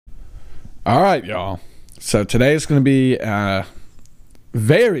All right, y'all. So today is going to be a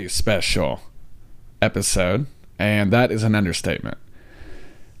very special episode, and that is an understatement.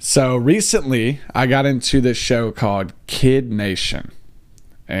 So recently, I got into this show called Kid Nation,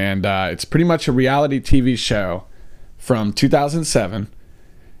 and it's pretty much a reality TV show from 2007,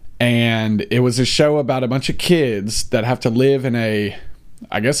 and it was a show about a bunch of kids that have to live in a,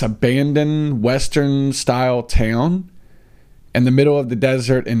 I guess, abandoned Western-style town in the middle of the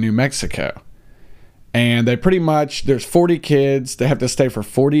desert in New Mexico. And they pretty much, there's 40 kids. They have to stay for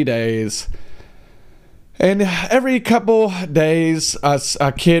 40 days. And every couple days,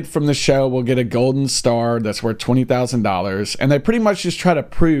 a kid from the show will get a golden star that's worth $20,000. And they pretty much just try to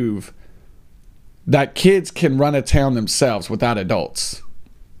prove that kids can run a town themselves without adults.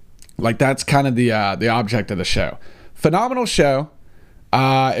 Like, that's kind of the object of the show. Phenomenal show.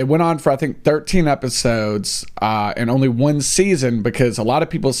 It went on for, I think, 13 episodes and only one season because a lot of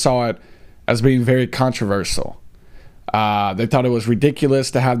people saw it as being very controversial. They thought it was ridiculous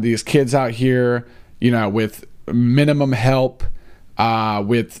to have these kids out here, with minimum help,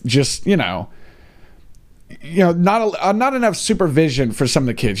 with just, not enough supervision for some of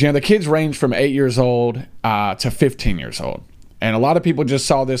the kids. The kids range from 8 years old to 15 years old. And a lot of people just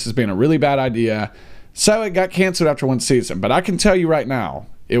saw this as being a really bad idea. So it got canceled after one season. But I can tell you right now,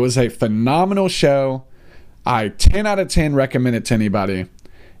 it was a phenomenal show. I 10 out of 10 recommend it to anybody.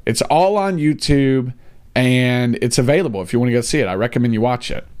 It's all on YouTube, and it's available if you want to go see it. I recommend you watch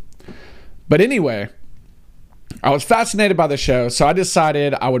it. But anyway, I was fascinated by the show, so I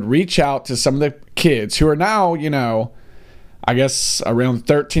decided I would reach out to some of the kids who are now, I guess around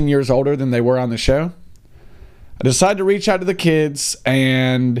 13 years older than they were on the show. I decided to reach out to the kids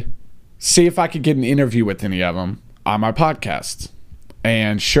and see if I could get an interview with any of them on my podcast.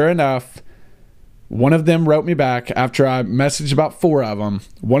 And sure enough, one of them wrote me back after I messaged about 4 of them.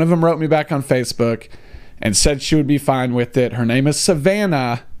 One of them wrote me back on Facebook and said she would be fine with it. Her name is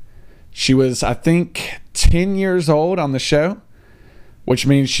Savannah. She was, I think, 10 years old on the show, which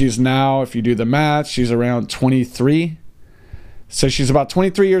means she's now, if you do the math, she's around 23. So she's about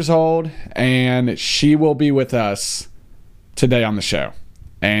 23 years old, and she will be with us today on the show.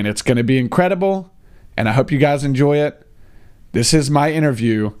 And it's going to be incredible, and I hope you guys enjoy it. This is my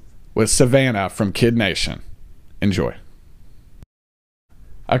interview with Savannah from Kid Nation. Enjoy.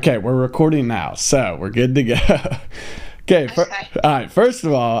 Okay, we're recording now, so we're good to go. Okay. All right. First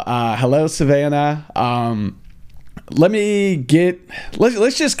of all, hello, Savannah.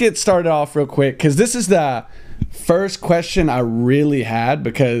 Let's just get started off real quick because this is the first question I really had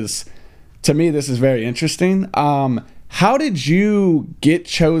because to me this is very interesting. How did you get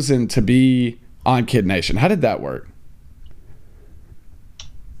chosen to be on Kid Nation? How did that work?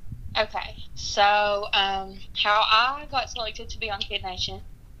 Okay, so how I got selected to be on Kid Nation,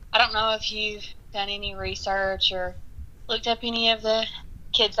 I don't know if you've done any research or looked up any of the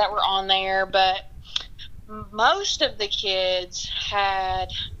kids that were on there, but most of the kids had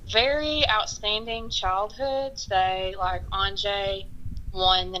very outstanding childhoods. They, like Anjay,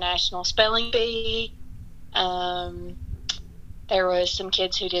 won the National Spelling Bee. There was some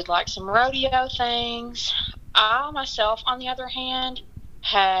kids who did like some rodeo things. I myself, on the other hand,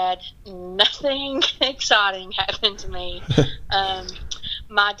 had nothing exciting happen to me.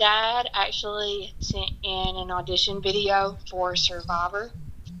 My dad actually sent in an audition video for Survivor,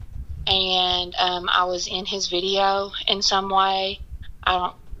 and I was in his video in some way. I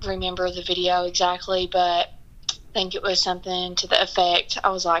don't remember the video exactly, but I think it was something to the effect I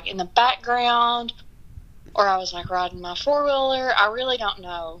was like in the background, or I was like riding my 4-wheeler. I really don't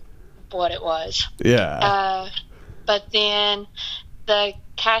know what it was. Yeah. But then the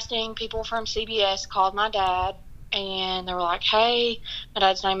casting people from CBS called my dad, and they were like, hey, my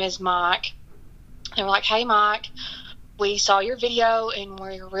dad's name is Mike. They were like, hey, Mike, we saw your video, and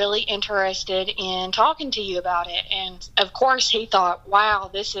we're really interested in talking to you about it. And, of course, he thought, wow,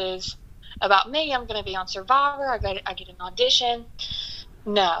 this is about me. I'm going to be on Survivor. I get an audition.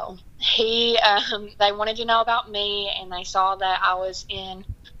 No. They wanted to know about me, and they saw that I was in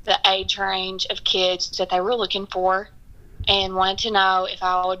the age range of kids that they were looking for, and wanted to know if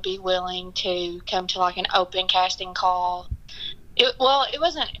I would be willing to come to like an open casting call. It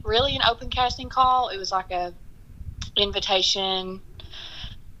wasn't really an open casting call. It was like a invitation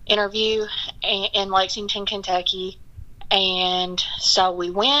interview in Lexington, Kentucky. And so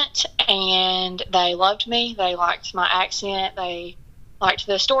we went, and they loved me. They liked my accent. They liked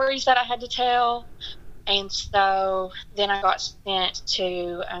the stories that I had to tell. And so then I got sent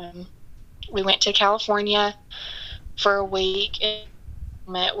to, we went to California for a week and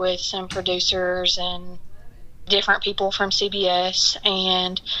met with some producers and different people from CBS,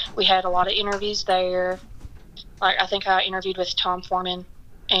 and we had a lot of interviews there. Like, I think I interviewed with Tom Foreman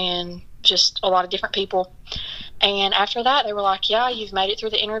and just a lot of different people. And after that, they were like, yeah, you've made it through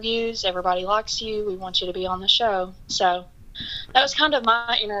the interviews. Everybody likes you. We want you to be on the show. So that was kind of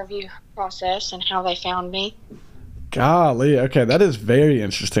my interview process and how they found me. Golly, okay, that is very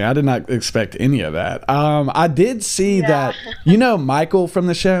interesting. I did not expect any of that. I did see that, you know, Michael from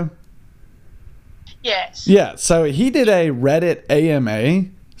the show? Yes. Yeah, so he did a Reddit AMA,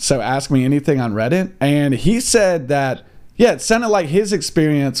 so Ask Me Anything on Reddit, and he said that, yeah, it sounded like his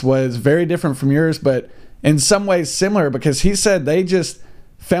experience was very different from yours, but in some ways similar, because he said they just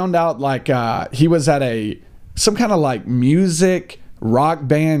found out, like, he was at some kind of, like, music rock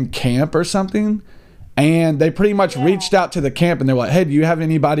band camp or something, and they pretty much reached out to the camp, and they were like, hey, do you have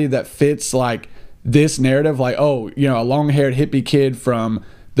anybody that fits, like, this narrative? Like, oh, you know, a long-haired hippie kid from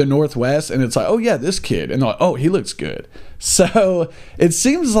the Northwest, and it's like, oh yeah, this kid, and they're like, oh, he looks good. So it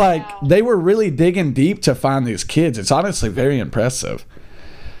seems like they were really digging deep to find these kids. It's honestly very impressive.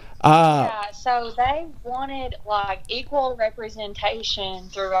 Yeah, so they wanted like equal representation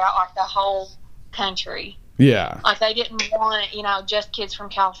throughout like the whole country. Yeah, like they didn't want, you know, just kids from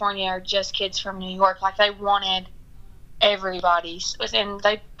California or just kids from New York. Like they wanted everybody, and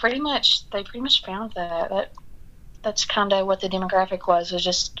they pretty much found that. That's kind of what the demographic was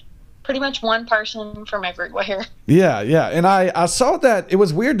just pretty much one person from everywhere. Yeah, and I saw that. It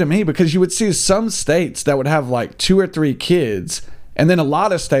was weird to me because you would see some states that would have like 2 or 3 kids, and then a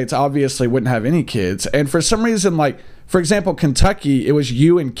lot of states obviously wouldn't have any kids. And for some reason, like, for example, Kentucky, it was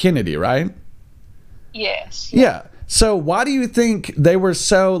you and Kennedy, right? Yes. Yeah. So why do you think they were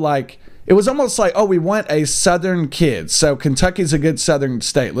so, like, it was almost like, oh, we want a Southern kid, so Kentucky's a good Southern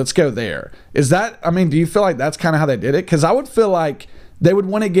state, let's go there. Is that, I mean, do you feel like that's kind of how they did it? Because I would feel like they would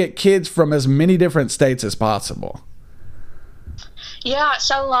want to get kids from as many different states as possible. Yeah,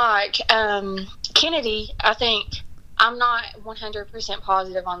 so like Kennedy, I think, I'm not 100%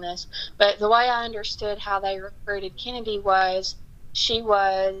 positive on this, but the way I understood how they recruited Kennedy was she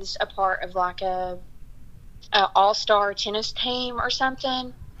was a part of like a all-star tennis team or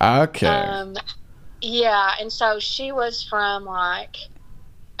something. Okay. Yeah, and so she was from like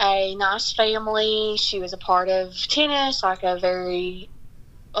a nice family. She was a part of tennis, like a very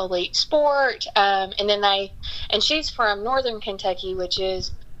elite sport. And she's from Northern Kentucky, which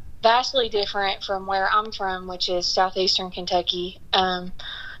is vastly different from where I'm from, which is Southeastern Kentucky.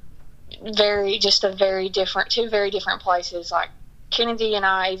 Very different, 2 very different places. Like Kennedy and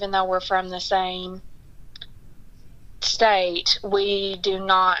I, even though we're from the same state, we didn't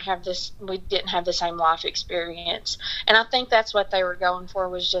have the same life experience. And I think that's what they were going for,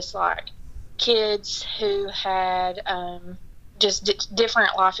 was just like kids who had just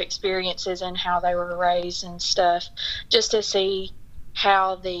different life experiences and how they were raised and stuff, just to see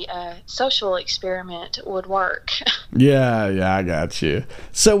how the social experiment would work. Yeah, I got you.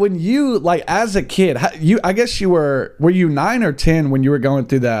 So when you, like, as a kid, I guess were you 9 or 10 when you were going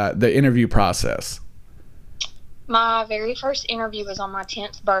through the interview process? My very first interview was on my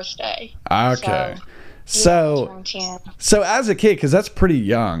 10th birthday. Okay. So as a kid, because that's pretty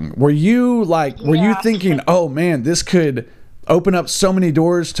young, were you thinking, oh man, this could open up so many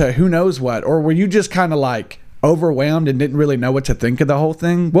doors to who knows what? Or were you just kind of like overwhelmed and didn't really know what to think of the whole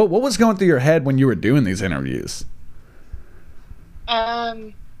thing? What was going through your head when you were doing these interviews?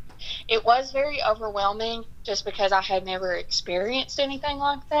 It was very overwhelming just because I had never experienced anything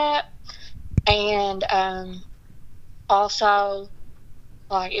like that. And also,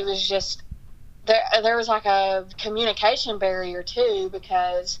 like, it was just there was like a communication barrier too,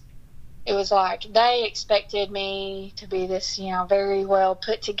 because it was like they expected me to be this, you know, very well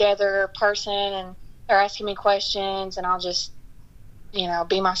put together person, and they're asking me questions and I'll just, you know,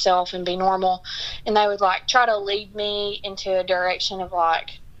 be myself and be normal, and they would like try to lead me into a direction of like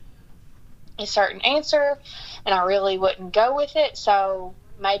a certain answer, and I really wouldn't go with it. So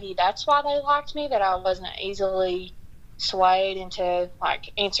maybe that's why they liked me, that I wasn't easily swayed into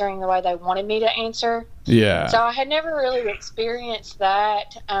like answering the way they wanted me to answer. Yeah. So I had never really experienced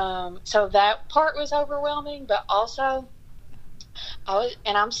that. So that part was overwhelming, but also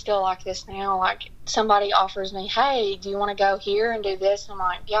I'm still like this now. Like, somebody offers me, hey, do you want to go here and do this? I'm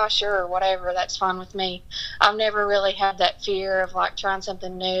like, yeah, sure, whatever, that's fine with me. I've never really had that fear of like trying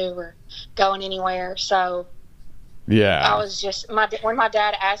something new or going anywhere. So yeah, I was just, when my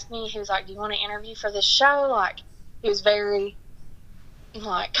dad asked me, he was like, do you want to interview for this show? Like, he was very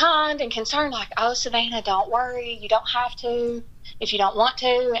like kind and concerned, like, oh, Savannah, don't worry, you don't have to if you don't want to.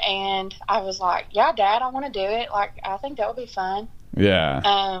 And I was like, yeah, Dad, I want to do it. Like, I think that would be fun.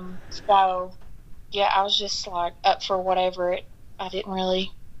 Yeah. So yeah, I was just like up for whatever. I didn't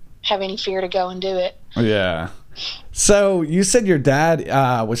really have any fear to go and do it. Yeah. So you said your dad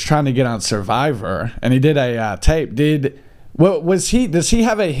was trying to get on Survivor, and he did a tape. Does he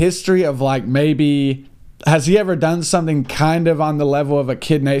have a history of, like, maybe has he ever done something kind of on the level of a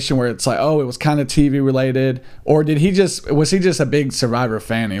Kid Nation where it's like, oh, it was kind of TV related, or was he just a big Survivor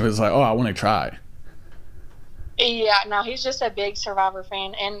fan? He was like, oh, I want to try. Yeah, no, he's just a big Survivor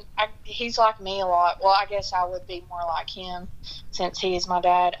fan, and he's like me a lot. Well, I guess I would be more like him since he is my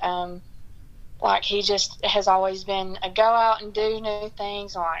dad. Like, he just has always been a go out and do new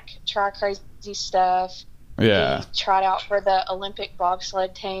things, like try crazy stuff. Yeah. He tried out for the Olympic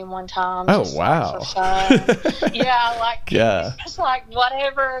bobsled team one time. Oh, just, wow. Like, for fun. Yeah, like, yeah. Just like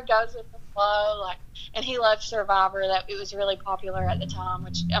whatever goes with the flow. Like, and he loved Survivor. That it was really popular at the time,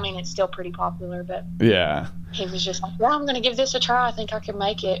 which, I mean, it's still pretty popular, but yeah. He was just like, well, I'm going to give this a try. I think I can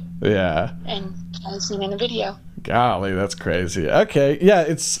make it. Yeah. And I was seen in a video. Golly, that's crazy. Okay, yeah,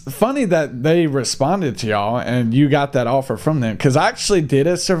 it's funny that they responded to y'all and you got that offer from them, because I actually did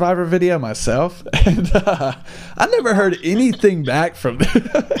a Survivor video myself, and I never heard anything back from them.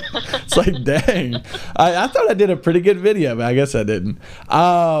 It's like, dang, I thought I did a pretty good video, but I guess I didn't.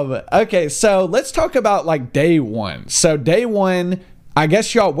 Okay, so let's talk about, like, day one. So day one, I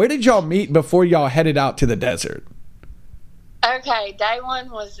guess where did y'all meet before y'all headed out to the desert? Okay, day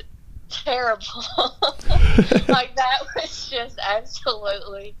one was terrible. Like, that was just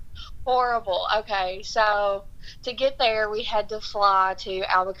absolutely horrible. Okay, so to get there, we had to fly to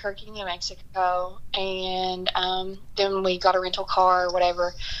Albuquerque, New Mexico, and then we got a rental car or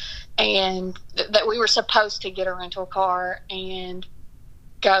whatever, and that we were supposed to get a rental car and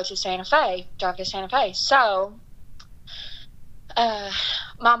go to Santa Fe, drive to Santa Fe. So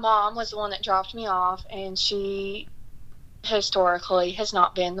my mom was the one that dropped me off, and she historically has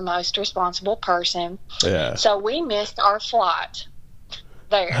not been the most responsible person. Yeah. So we missed our flight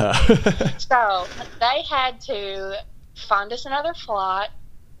there. So they had to find us another flight,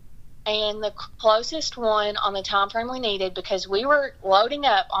 and the closest one on the time frame we needed, because we were loading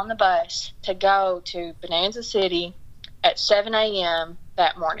up on the bus to go to Bonanza City at 7 a.m.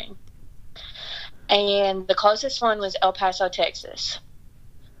 that morning. And the closest one was El Paso, Texas.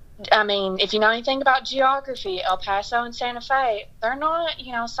 I mean, if you know anything about geography, El Paso and Santa Fe, they're not,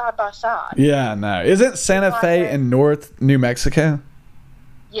 side by side. Yeah, no. Isn't Santa Fe in North New Mexico?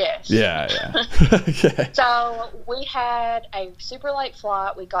 Yes. Yeah. Okay. So we had a super late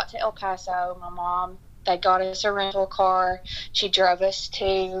flight. We got to El Paso. My mom, they got us a rental car. She drove us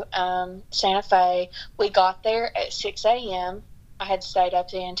to Santa Fe. We got there at 6 a.m. I had stayed up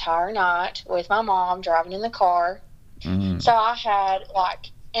the entire night with my mom driving in the car. Mm-hmm. So I had,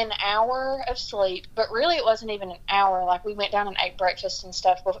 like, an hour of sleep, but really it wasn't even an hour. Like, we went down and ate breakfast and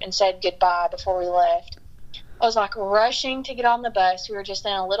stuff and said goodbye before we left. I was, like, rushing to get on the bus. We were just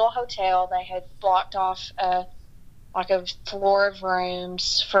in a little hotel. They had blocked off a floor of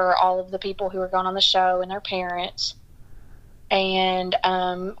rooms for all of the people who were going on the show and their parents. And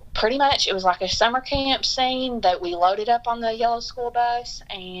pretty much it was like a summer camp scene that we loaded up on the yellow school bus,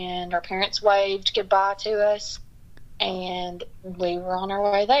 and our parents waved goodbye to us, and we were on our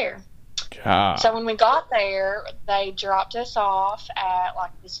way there. God. So when we got there, they dropped us off at,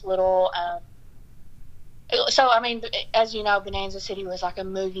 like, this little so, I mean, as you know, Bonanza City was like a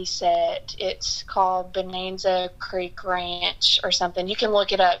movie set. It's called Bonanza Creek Ranch or something. You can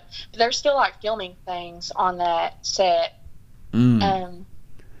look it up. They're still, like, filming things on that set. But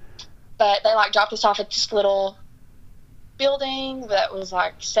they, like, dropped us off at this little building that was,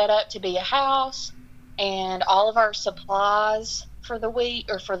 like, set up to be a house, and all of our supplies for the week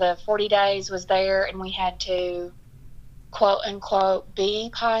or for the 40 days was there, and we had to, quote unquote,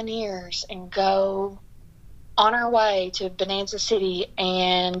 be pioneers and go on our way to Bonanza City,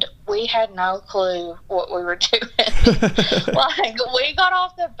 and we had no clue what we were doing. Like, we got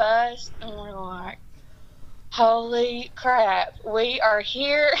off the bus and we're like, holy crap, we are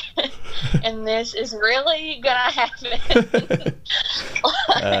here and this is really gonna happen.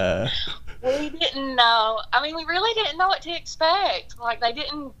 We didn't know. I mean, we really didn't know what to expect. Like, they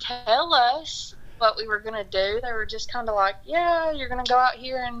didn't tell us what we were gonna do. They were just kind of like, yeah, you're gonna go out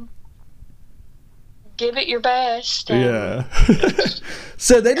here and give it your best. Yeah.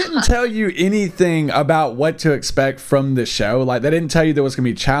 So they didn't tell you anything about what to expect from the show? Like, they didn't tell you there was going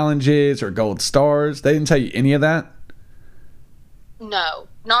to be challenges or gold stars? They didn't tell you any of that? No.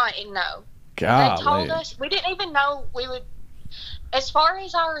 Golly. They told us, we didn't even know we would, as far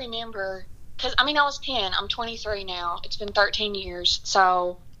as I remember, because, I mean, I was 10. I'm 23 now. It's been 13 years.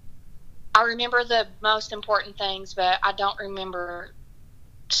 So I remember the most important things, but I don't remember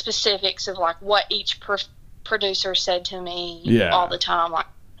specifics of like what each producer said to me Yeah. all the time, like,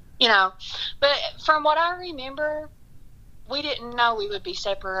 you know. But from what I remember, we didn't know we would be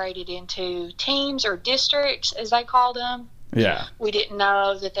separated into teams or districts, as they called them. Yeah. We didn't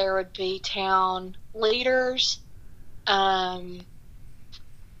know that there would be town leaders.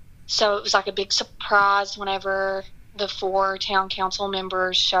 So it was like a big surprise whenever the 4 town council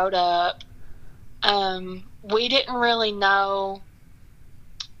members showed up. We didn't really know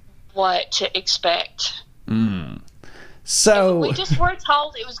what to expect. So we just were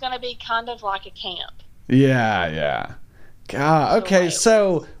told it was going to be kind of like a camp. Yeah. God, okay,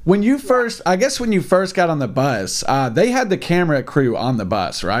 so when you first, I guess when you first got on the bus, they had the camera crew on the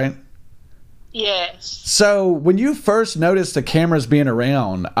bus, right? Yes. So when you first noticed the cameras being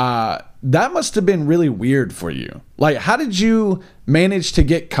around, that must have been really weird for you. Like, how did you manage to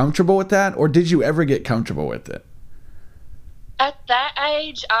get comfortable with that, or did you ever get comfortable with it? At that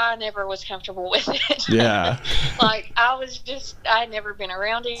age, I never was comfortable with it. Yeah. Like, I had never been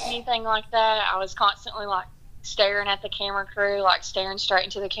around anything like that. I was constantly, like, staring at the camera crew, like, staring straight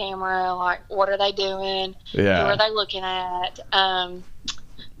into the camera, like, what are they doing? Yeah. Who are they looking at?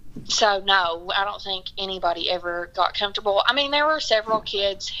 So, no, I don't think anybody ever got comfortable. I mean, there were several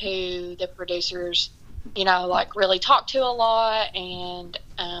kids who the producers, you know, like, really talked to a lot. And,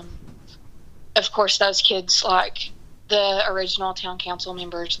 of course, those kids, like, the original town council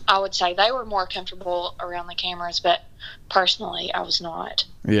members, I would say they were more comfortable around the cameras, but personally, I was not.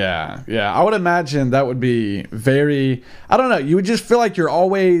 Yeah. I would imagine that would be very, I don't know, you would just feel like you're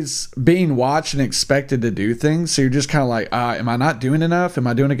always being watched and expected to do things. So you're just kind of like, am I not doing enough? Am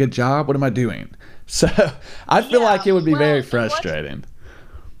I doing a good job? What am I doing? So I feel like it would be very frustrating.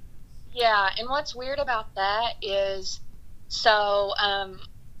 Yeah. And what's weird about that is, so,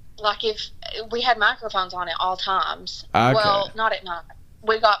 like, if we had microphones on at all times. Okay. Well, not at night.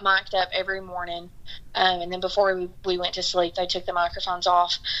 We got mic'd up every morning, and then before we went to sleep, they took the microphones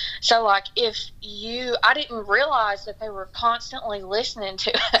off. So, like, I didn't realize that they were constantly listening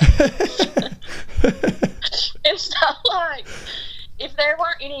to us. And so, like, if there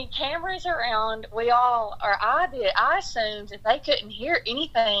weren't any cameras around, I assumed that they couldn't hear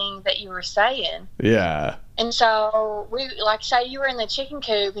anything that you were saying. Yeah. And so we, like, say you were in the chicken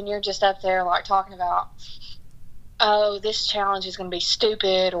coop and you're just up there, like, talking about, oh, this challenge is going to be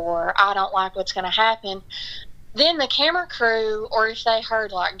stupid, or I don't like what's going to happen. Then the camera crew, or if they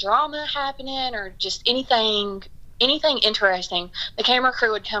heard, like, drama happening or just anything interesting, the camera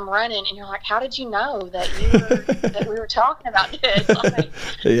crew would come running, and you're like, how did you know that that we were talking about this? Like,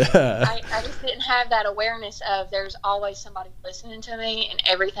 yeah. I just didn't have that awareness of there's always somebody listening to me, and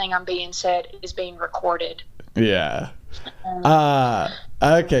everything I'm being said is being recorded. Yeah.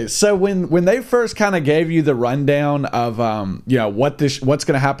 Okay. So when they first kind of gave you the rundown of you know, what's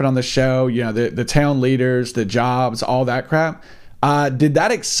going to happen on the show, you know, the town leaders, the jobs, all that crap, did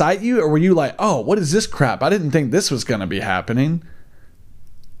that excite you, or were you like, oh, what is this crap? I didn't think this was going to be happening.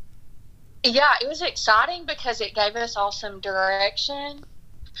 Yeah, it was exciting because it gave us all some direction.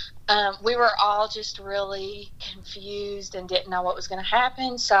 We were all just really confused and didn't know what was going to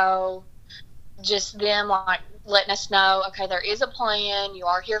happen. So just them, like, letting us know, okay, there is a plan. You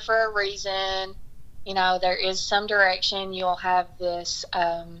are here for a reason. You know, there is some direction. You'll have this,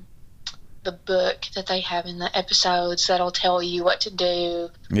 the book that they have in the episodes that'll tell you what to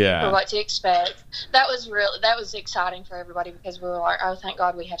do, or what to expect. That was exciting for everybody because we were like, oh, thank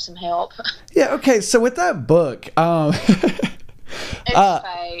God we have some help. Yeah. Okay. So with that book, It's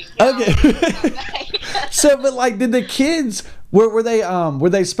fake. Okay. So, but like, did the kids were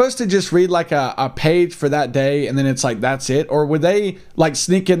they supposed to just read like a page for that day and then it's like that's it, or would they like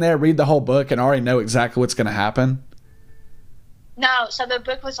sneak in there, read the whole book, and already know exactly what's going to happen? No, so the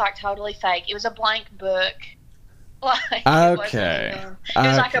book was like totally fake. It was a blank book. Like, okay. It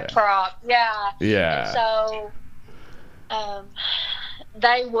was like a prop. Yeah. Yeah. And so,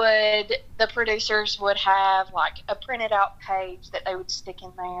 the producers would have like a printed out page that they would stick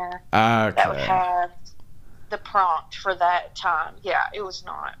in there. Okay. That would have the prompt for that time. Yeah, it was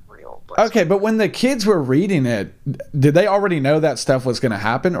not real. Okay, but when the kids were reading it, did they already know that stuff was going to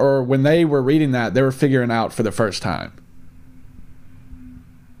happen, or when they were reading that, they were figuring out for the first time?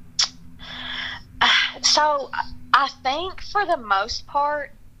 So I think for the most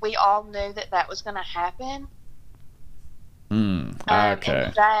part, we all knew that was going to happen. Okay.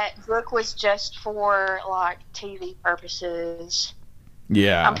 And that book was just for like TV purposes.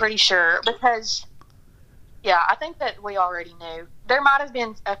 Yeah. I'm pretty sure because, yeah, I think that we already knew. There might have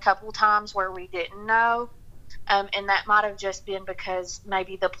been a couple times where we didn't know. And that might have just been because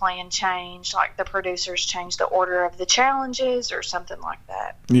maybe the plan changed, like the producers changed the order of the challenges or something like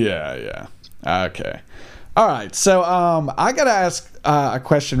that. Yeah. Okay. All right. So I got to ask a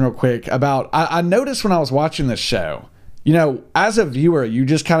question real quick about, I noticed when I was watching the show, you know, as a viewer, you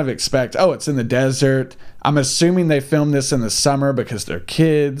just kind of expect, oh, it's in the desert. I'm assuming they filmed this in the summer because they're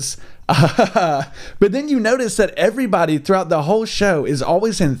kids. But then you notice that everybody throughout the whole show is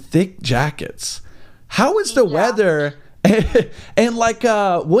always in thick jackets. How is the weather? And like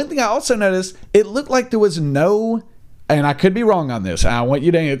one thing I also noticed, it looked like there was no, and I could be wrong on this, I want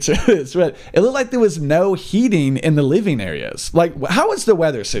you to answer this, but it looked like there was no heating in the living areas. Like, how was the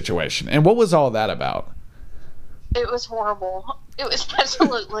weather situation, and what was all that about? It was horrible. It was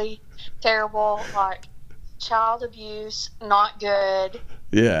absolutely terrible. Like, child abuse, not good.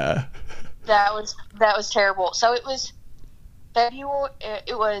 Yeah. That was terrible. So it was February.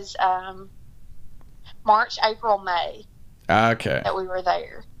 It was March, April, May. Okay. That we were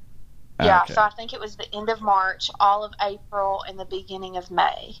there. Okay. Yeah, so I think it was the end of March, all of April, and the beginning of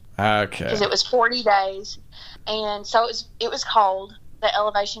May. Okay. Because it was 40 days, and so it was cold. The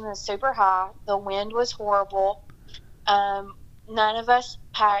elevation was super high. The wind was horrible. None of us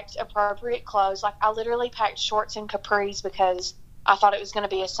packed appropriate clothes. Like, I literally packed shorts and capris because I thought it was going to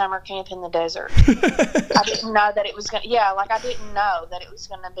be a summer camp in the desert. I didn't know that it was going to, I didn't know that it was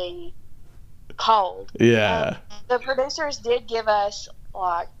going to be cold. Yeah. The producers did give us,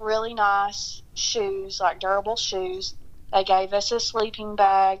 like, really nice shoes, like durable shoes. They gave us a sleeping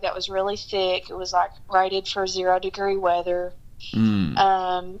bag that was really thick. It was, like, rated for 0-degree weather.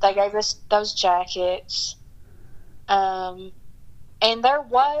 They gave us those jackets. And there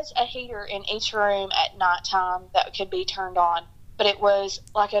was a heater in each room at nighttime that could be turned on, but it was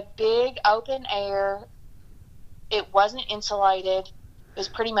like a big open air. It wasn't insulated. It was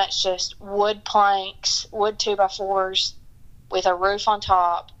pretty much just wood planks, wood 2x4s with a roof on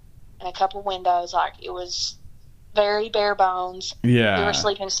top and a couple windows. Like, it was very bare bones. Yeah. We were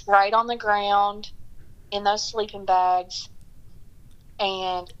sleeping straight on the ground in those sleeping bags.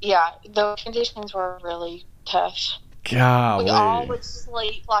 And yeah, the conditions were really tough. Golly. We all would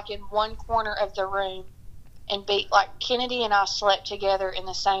sleep like in one corner of the room and be like, Kennedy and I slept together in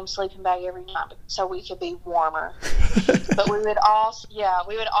the same sleeping bag every night so we could be warmer. But we would all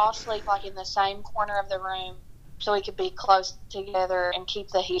sleep like in the same corner of the room so we could be close together and keep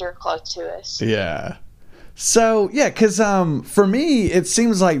the heater close to us. Yeah. So, yeah, because for me, it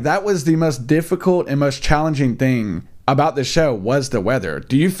seems like that was the most difficult and most challenging thing about the show was the weather.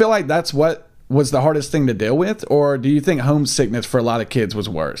 Do you feel like that's what was the hardest thing to deal with, or do you think homesickness for a lot of kids was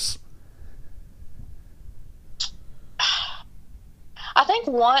worse? I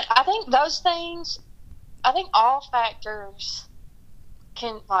think those things, I think all factors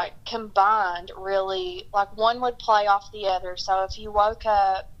can, like, combined really, like, one would play off the other. So if you woke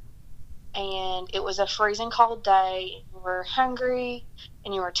up and it was a freezing cold day, you were hungry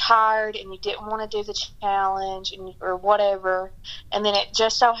and you were tired and you didn't want to do the challenge or whatever, and then it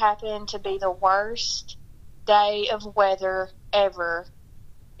just so happened to be the worst day of weather ever,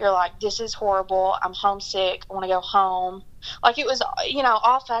 you're like, this is horrible, I'm homesick, I want to go home. Like, it was,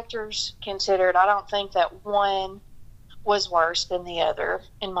 all factors considered, I don't think that one was worse than the other,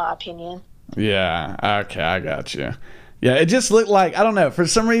 in my opinion. Yeah, okay, I got you. Yeah, it just looked like, I don't know, for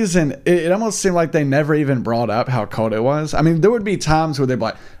some reason, it almost seemed like they never even brought up how cold it was. I mean, there would be times where they'd be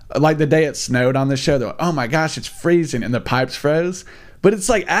like the day it snowed on the show, they're like, oh my gosh, it's freezing, and the pipes froze. But it's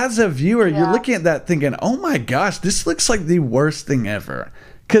like, as a viewer, you're looking at that thinking, oh my gosh, this looks like the worst thing ever.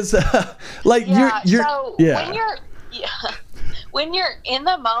 Because, when you're in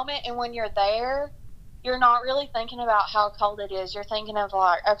the moment and when you're there, you're not really thinking about how cold it is. You're thinking of,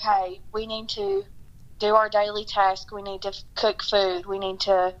 like, okay, we need to do our daily task, we need to cook food, we need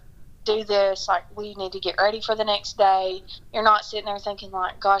to do this, like, we need to get ready for the next day. You're not sitting there thinking,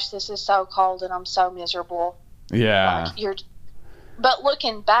 like, gosh, this is so cold and I'm so miserable. Yeah. But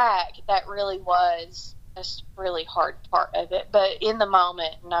looking back, that really was a really hard part of it. But in the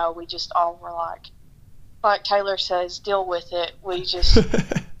moment, no, we just all were like Taylor says, deal with it. We just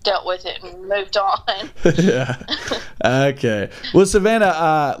dealt with it and moved on. Yeah. Okay. Well,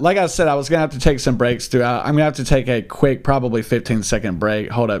 Savannah, like I said, I was going to have to take some breaks throughout. I'm going to have to take a quick, probably 15-second break.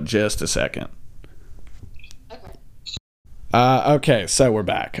 Hold up just a second. Okay, so we're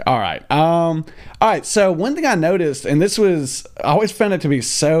back. All right. All right, so one thing I noticed, and this was, I always found it to be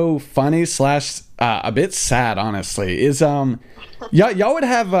so funny / a bit sad, honestly, is y'all would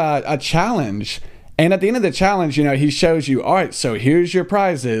have a challenge, and at the end of the challenge, he shows you, all right, so here's your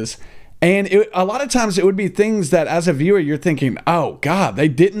prizes. And a lot of times it would be things that, as a viewer, you're thinking, oh, God, they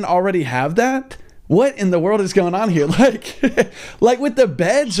didn't already have that? what in the world is going on here? Like, like with the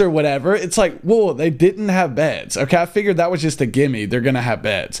beds or whatever, it's like, whoa, they didn't have beds. Okay, I figured that was just a gimme. They're gonna have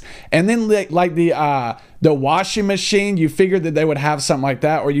beds. And then like the washing machine, you figured that they would have something like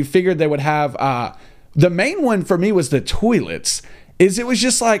that, or you figured they would have the main one for me was the toilets. It was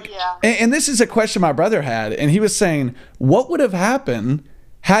just like, and this is a question my brother had, and he was saying, what would have happened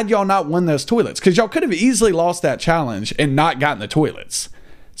had y'all not won those toilets? Because y'all could have easily lost that challenge and not gotten the toilets.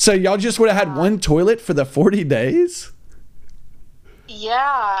 So y'all just would have had one toilet for the 40 days?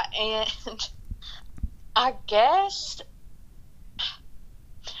 Yeah, and I guess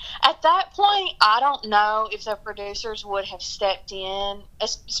at that point, I don't know if the producers would have stepped in,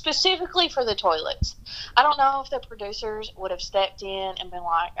 specifically for the toilets. I don't know if the producers would have stepped in and been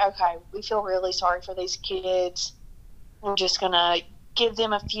like, okay, we feel really sorry for these kids. We're just going to give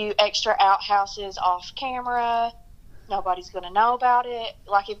them a few extra outhouses off camera. Nobody's going to know about it.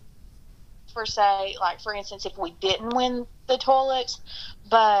 Like, if, for instance, if we didn't win the toilets,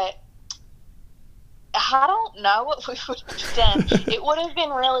 but I don't know what we would have done. It would have been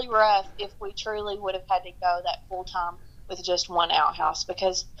really rough if we truly would have had to go that full time with just one outhouse,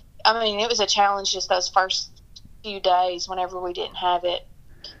 because, I mean, it was a challenge just those first few days whenever we didn't have it.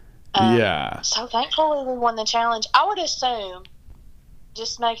 So thankfully we won the challenge. I would assume,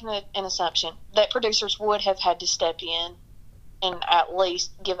 just making an assumption, that producers would have had to step in and at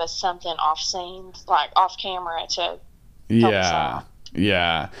least give us something off scenes, like off camera, to help us out.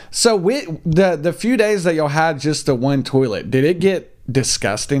 Yeah. So the few days that y'all had just the one toilet, did it get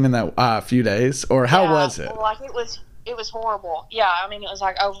disgusting in that few days, or how was it? Like, it was horrible. Yeah, I mean, it was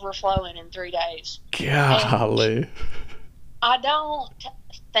like overflowing in 3 days. Golly. And I don't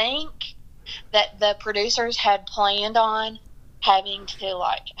think that the producers had planned on having to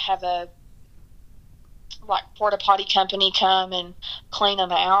like have a porta potty company come and clean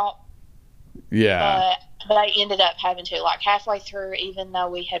them out. Yeah. But they ended up having to, like, halfway through, even though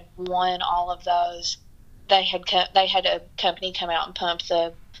we had won all of those, they had a company come out and pump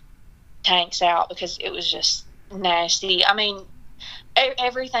the tanks out because it was just nasty. I mean,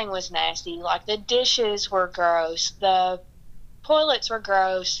 everything was nasty. Like, the dishes were gross, the toilets were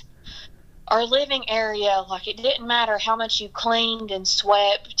gross. Our living area, like, it didn't matter how much you cleaned and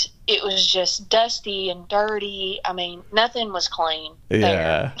swept, it was just dusty and dirty. I mean, nothing was clean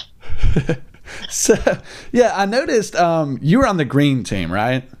there. So, yeah, I noticed you were on the green team,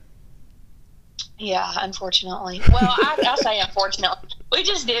 right? Yeah, unfortunately. Well, I say unfortunately. We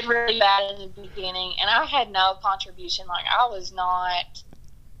just did really bad in the beginning, and I had no contribution. Like, I was not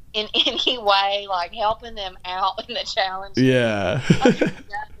in any way, like, helping them out in the challenge. Yeah.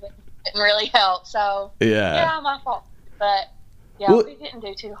 Didn't really help. So, yeah, my fault. But, yeah, we didn't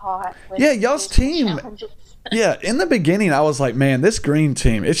do too hot. Yeah, y'all's team. Yeah, in the beginning, I was like, man, this green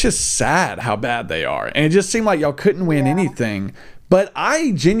team, it's just sad how bad they are. And it just seemed like y'all couldn't win anything. But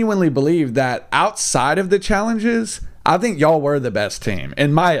I genuinely believe that outside of the challenges, I think y'all were the best team,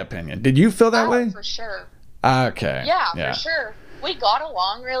 in my opinion. Did you feel that way? For sure. Okay. Yeah, for sure. We got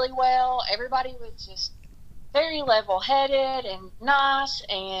along really well. Everybody was just very level-headed and nice.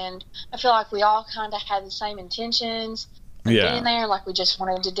 And I feel like we all kind of had the same intentions of being there. Like, we just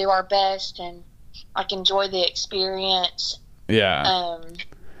wanted to do our best and, like, enjoy the experience. Yeah.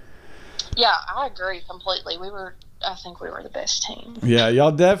 Yeah, I agree completely. I think we were the best team. Yeah,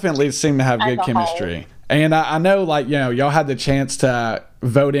 y'all definitely seem to have good chemistry. And I know, like, you know, y'all had the chance to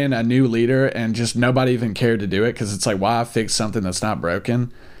vote in a new leader and just nobody even cared to do it because it's like, why fix something that's not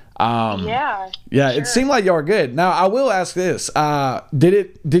broken? Yeah, sure. It seemed like y'all were good. Now, I will ask this.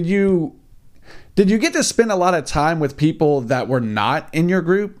 Did you get to spend a lot of time with people that were not in your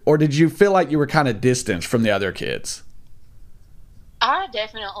group, or did you feel like you were kind of distanced from the other kids? I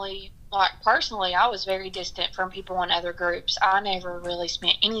definitely, like, personally, I was very distant from people in other groups. I never really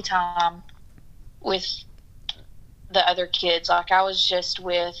spent any time with the other kids. Like, I was just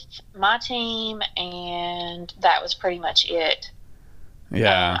with my team, and that was pretty much it.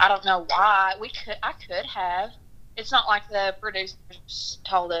 Yeah. I don't know why. I could have. It's not like the producers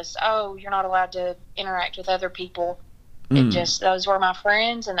told us, oh, you're not allowed to interact with other people. It just, those were my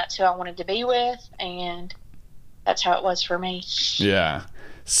friends, and that's who I wanted to be with, and that's how it was for me. Yeah.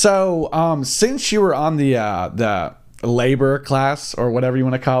 So, since you were on the labor class, or whatever you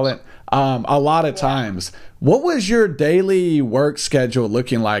want to call it, a lot of times, what was your daily work schedule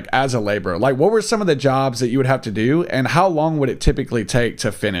looking like as a laborer? Like, what were some of the jobs that you would have to do, and how long would it typically take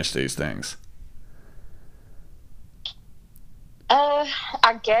to finish these things?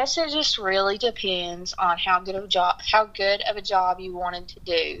 I guess it just really depends on how good of a job you wanted to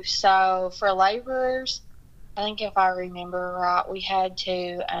do. So for laborers, I think if I remember right, we had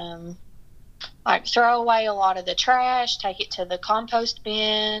to like throw away a lot of the trash, take it to the compost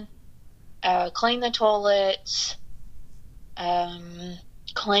bin, clean the toilets,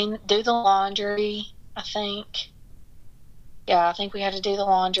 do the laundry, I think. Yeah, I think we had to do the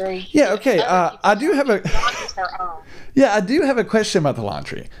laundry. Yeah, okay. I do have a Yeah, I do have a question about the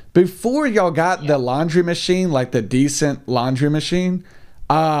laundry. Before y'all got the laundry machine, like the decent laundry machine,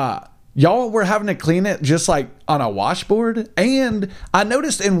 y'all were having to clean it just like on a washboard. And I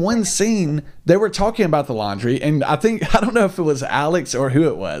noticed in one scene they were talking about the laundry, and I don't know if it was Alex or who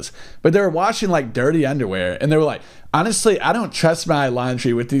it was, but they were washing like dirty underwear, and they were like, honestly, I don't trust my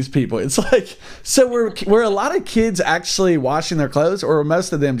laundry with these people. It's like, so were a lot of kids actually washing their clothes, or were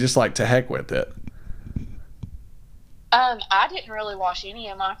most of them just like to heck with it? I didn't really wash any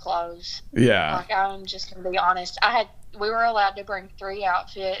of my clothes. Yeah. Like, I'm just gonna be honest. We were allowed to bring 3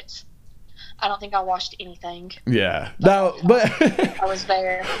 outfits. I don't think I washed anything. Yeah. No, but I was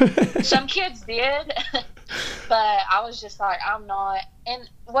there. Some kids did, but I was just like, I'm not. And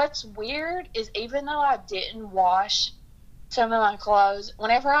what's weird is even though I didn't wash some of my clothes,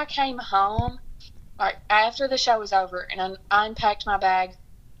 whenever I came home, like after the show was over and I unpacked my bag,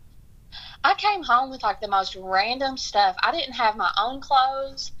 I came home with like the most random stuff. I didn't have my own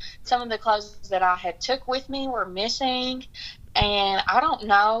clothes. Some of the clothes that I had took with me were missing. And I don't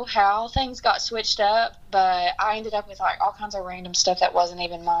know how things got switched up, but I ended up with like all kinds of random stuff that wasn't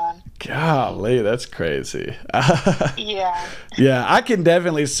even mine. Golly, that's crazy. Yeah. Yeah, I can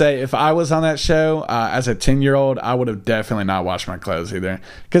definitely say if I was on that show as a 10-year-old, I would have definitely not washed my clothes either.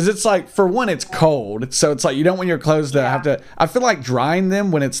 Because it's like, for one, it's cold. So it's like you don't want your clothes to have to. I feel like drying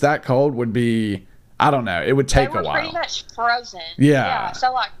them when it's that cold would be, I don't know, it would take a while. They were pretty much frozen. Yeah.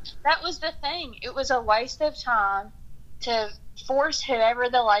 So like, that was the thing. It was a waste of time to force whoever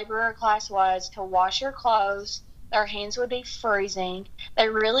the laborer class was to wash your clothes. Their hands would be freezing. They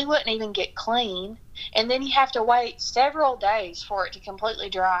really wouldn't even get clean. And then you have to wait several days for it to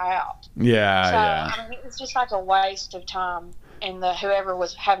completely dry out. Yeah, I mean, it was just like a waste of time. And whoever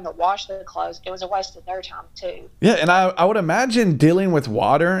was having to wash the clothes, it was a waste of their time too. Yeah, and I would imagine dealing with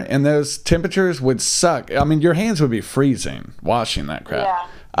water and those temperatures would suck. I mean, your hands would be freezing washing that crap.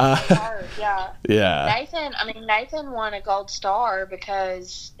 Yeah. Yeah. Nathan won a gold star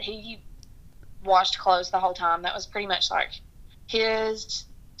because he washed clothes the whole time. That was pretty much like his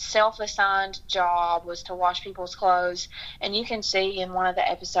self-assigned job was to wash people's clothes. And you can see in one of the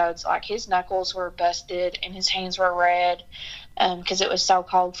episodes, like his knuckles were busted and his hands were red because it was so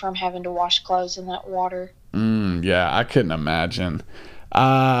cold from having to wash clothes in that water. Yeah, I couldn't imagine.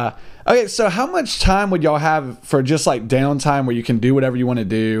 Okay, so how much time would y'all have for just like downtime where you can do whatever you want to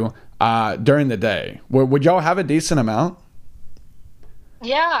do during the day? Would y'all have a decent amount?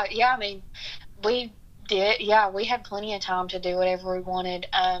 Yeah. I mean, we did. Yeah, we had plenty of time to do whatever we wanted.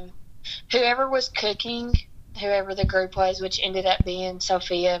 Whoever was cooking, whoever the group was, which ended up being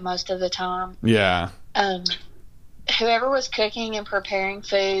Sophia most of the time. Yeah. Whoever was cooking and preparing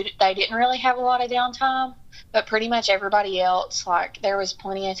food, they didn't really have a lot of downtime. But pretty much everybody else, like, there was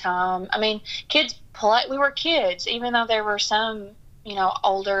plenty of time. I mean, we were kids, even though there were some,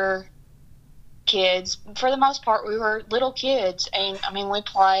 older kids. For the most part, we were little kids. And, I mean, we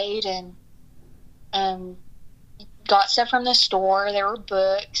played and got stuff from the store. There were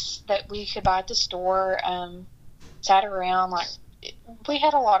books that we could buy at the store, sat around, like, we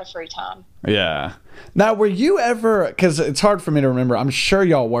had a lot of free time. Yeah. Now, were you ever, because it's hard for me to remember, I'm sure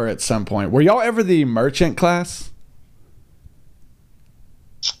y'all were at some point, were y'all ever the merchant class?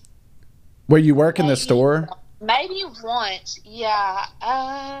 Where you work in the store? Maybe once, yeah.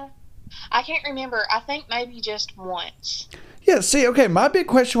 I can't remember. I think maybe just once. Yeah, see, okay, my big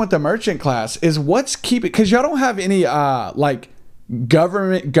question with the merchant class is what's keeping, because y'all don't have any,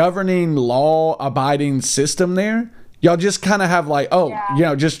 governing law-abiding system there. Y'all just kind of have like,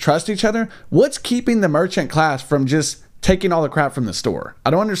 just trust each other. What's keeping the merchant class from just taking all the crap from the store?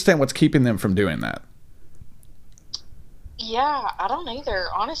 I don't understand what's keeping them from doing that. Yeah, I don't either.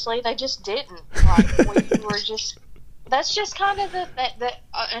 Honestly, they just didn't. Like, we were just. That's just kind of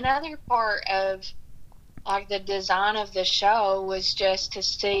another part of like the design of the show was just to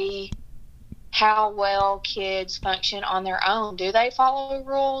see how well kids function on their own. Do they follow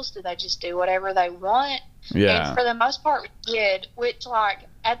rules? Do they just do whatever they want? Yeah. And for the most part, we did, which like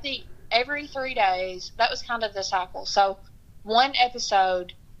every 3 days, that was kind of the cycle. So one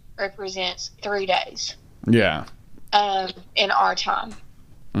episode represents 3 days. Yeah. In our time.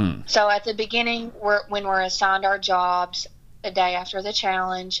 So at the beginning, when we're assigned our jobs, the day after the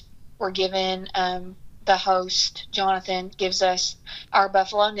challenge, we're given, the host, Jonathan, gives us our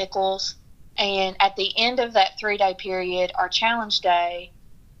Buffalo nickels. And at the end of that 3-day period, our challenge day,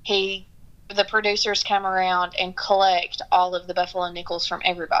 he the producers come around and collect all of the Buffalo nickels from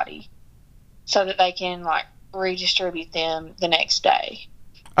everybody so that they can like redistribute them the next day.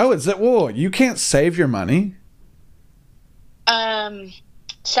 Oh, is that, whoa, you can't save your money?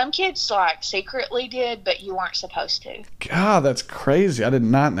 Some kids like secretly did, but you weren't supposed to. God, that's crazy. I did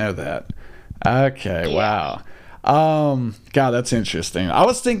not know that. Okay, Yeah. wow. God, that's interesting. I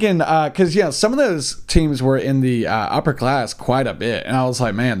was thinking, because some of those teams were in the upper class quite a bit, and I was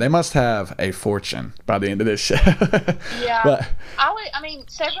like, man, they must have a fortune by the end of this show. Yeah, But I mean,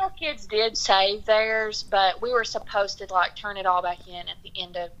 several kids did save theirs, but we were supposed to like turn it all back in at the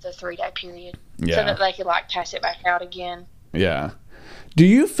end of the 3-day period, so Yeah. that they could like pass it back out again. yeah. Do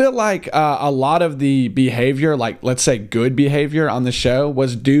you feel like a lot of the behavior, like let's say good behavior on the show,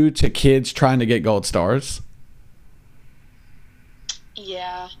 was due to kids trying to get gold stars?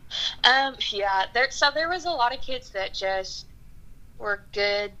 Yeah, yeah. There was a lot of kids that just were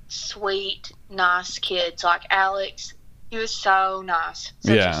good, sweet, nice kids. Like Alex, he was so nice,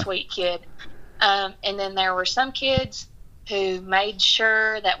 such Yeah. a sweet kid. And then there were some kids who made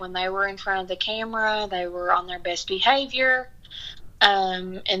sure that when they were in front of the camera, they were on their best behavior.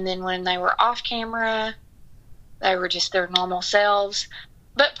 And then when they were off camera, they were just their normal selves.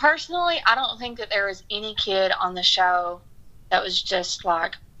 But personally, I don't think that there was any kid on the show that was just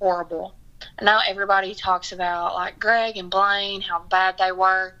like horrible. I know everybody talks about like Greg and Blaine, how bad they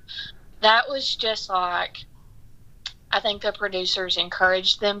were. That was just like, I think the producers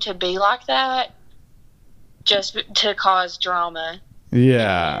encouraged them to be like that just to cause drama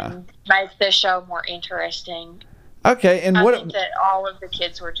Yeah. and make the show more interesting. Okay, and I what? think that all of the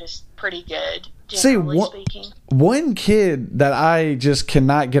kids were just pretty good, See, generally what- speaking. One kid that I just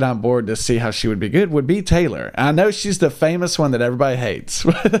cannot get on board to see how she would be good would be Taylor. I know she's the famous one that everybody hates.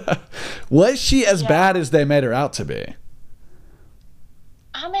 Was she as Yeah. bad as they made her out to be?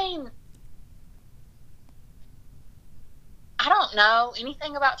 I mean, I don't know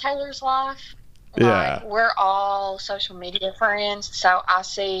anything about Taylor's life. Yeah. Like, we're all social media friends, so I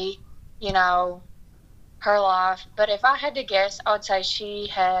see, her life. But if I had to guess, I would say she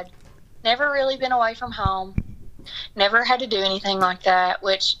had never really been away from home, never had to do anything like that,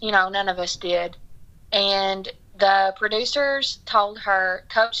 which, none of us did. And the producers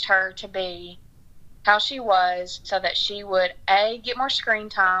coached her to be how she was so that she would, A, get more screen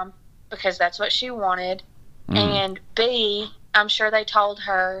time because that's what she wanted, and B, I'm sure they told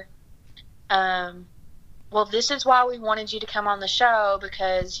her, well, this is why we wanted you to come on the show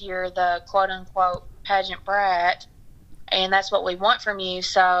because you're the quote-unquote pageant brat, and that's what we want from you,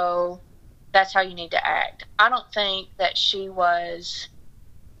 so that's how you need to act. I don't think that she was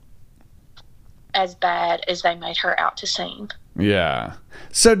as bad as they made her out to seem. Yeah.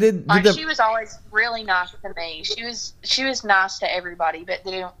 So did She was always really nice to me. She was nice to everybody, but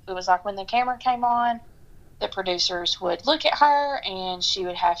then it was like when the camera came on, the producers would look at her and she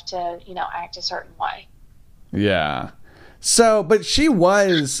would have to, act a certain way. Yeah. So, but she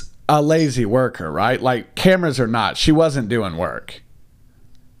was a lazy worker, right? Like, cameras or not, she wasn't doing work.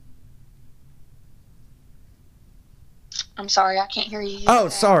 I'm sorry, I can't hear you. Oh,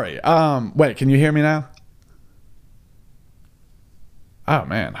 sorry. Wait, can you hear me now? Oh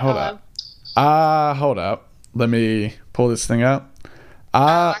man, hold up. Hold up. Let me pull this thing up.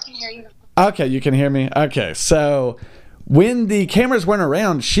 I can hear you. Okay, you can hear me? Okay, so when the cameras weren't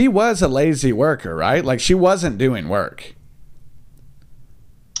around, she was a lazy worker, right? Like, she wasn't doing work.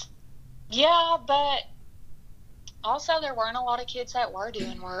 Yeah, but also there weren't a lot of kids that were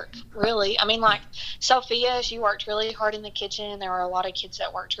doing work, really. I mean, like, Sophia, she worked really hard in the kitchen. There were a lot of kids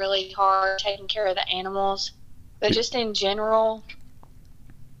that worked really hard taking care of the animals. But just in general,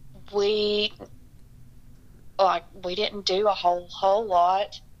 we didn't do a whole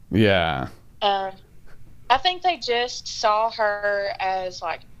lot. Yeah. I think they just saw her as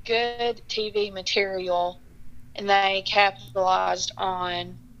like good TV material, and they capitalized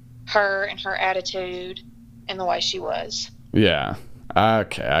on her and her attitude and the way she was. Yeah.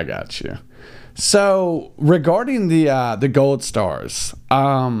 Okay, I got you. So regarding the gold stars,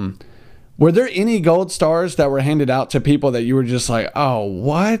 were there any gold stars that were handed out to people that you were just like, oh,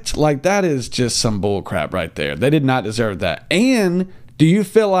 what? Like, that is just some bull crap right there. They did not deserve that. And do you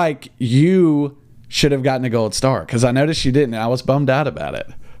feel like you should have gotten a gold star? Because I noticed you didn't. And I was bummed out about it.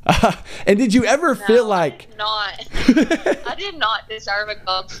 And did you ever feel like... I did not deserve a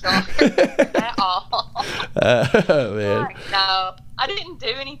gold star at all. Oh, man. No, I didn't do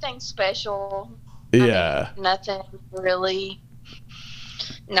anything special. Yeah. I mean, nothing really.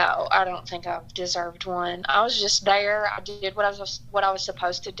 No, I don't think I've deserved one. I was just there. I did what I was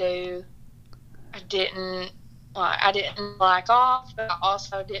supposed to do. I didn't Like, I didn't like off, but I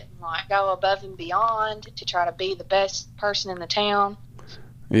also didn't like go above and beyond to try to be the best person in the town.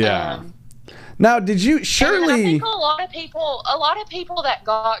 Yeah. Now, did you And I surely? think a lot of people that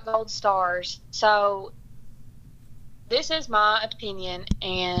got gold stars. So this is my opinion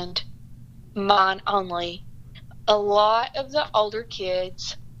and mine only. A lot of the older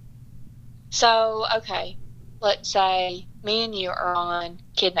kids. So okay, let's say me and you are on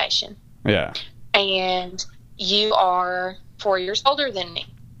Kid Nation, Yeah. and you are 4 years older than me,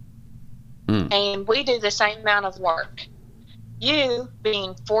 and we do the same amount of work. You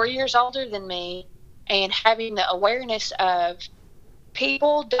being 4 years older than me and having the awareness of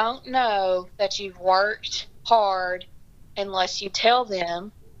people don't know that you've worked hard unless you tell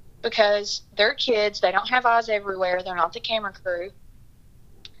them, because they're kids, they don't have eyes everywhere, they're not the camera crew.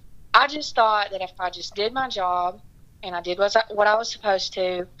 I just thought that if I just did my job and I did what I was supposed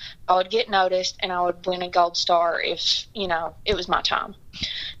to, I would get noticed and I would win a gold star if, it was my time.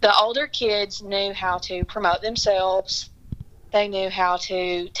 The older kids knew how to promote themselves. They knew how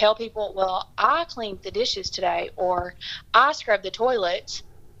to tell people, well, I cleaned the dishes today, or I scrubbed the toilets,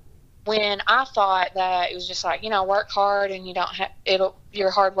 when I thought that it was just like, work hard and you don't have,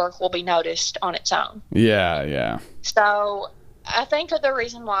 your hard work will be noticed on its own. Yeah, yeah. So I think that the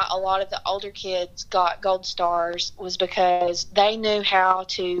reason why a lot of the older kids got gold stars was because they knew how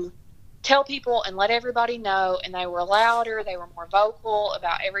to tell people and let everybody know, and they were louder, they were more vocal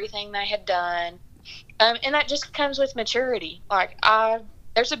about everything they had done. And that just comes with maturity.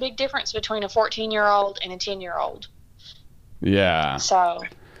 There's a big difference between a 14-year-old and a 10-year-old. Yeah. So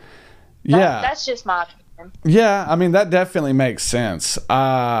that's just my opinion. Yeah, I mean, that definitely makes sense.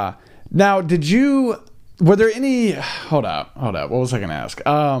 Now, were there any, hold up, what was I going to ask?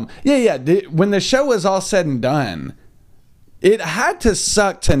 When the show was all said and done, it had to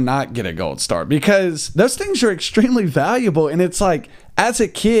suck to not get a gold star, because those things are extremely valuable, and it's like, as a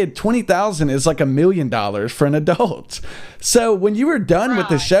kid, $20,000 is like $1 million for an adult. So when you were done with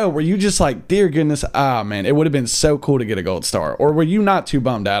the show, were you just like, dear goodness, man, it would have been so cool to get a gold star, or were you not too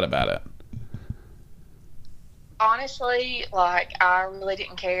bummed out about it? Honestly, I really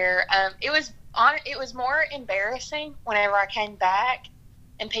didn't care. It was more embarrassing whenever I came back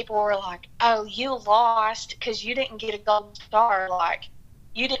and people were like, "Oh, you lost because you didn't get a gold star.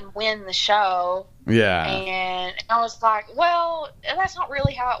 You didn't win the show." Yeah. And I was like, "Well, that's not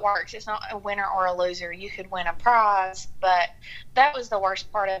really how it works. It's not a winner or a loser. You could win a prize." But that was the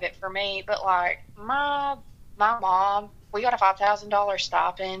worst part of it for me. But my mom, we got a $5,000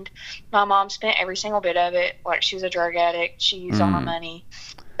 stipend. My mom spent every single bit of it. She was a drug addict. She used all my money.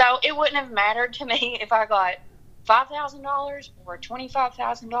 So it wouldn't have mattered to me if I got $5,000 or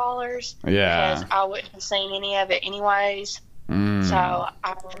 $25,000. Yeah. Because I wouldn't have seen any of it anyways. So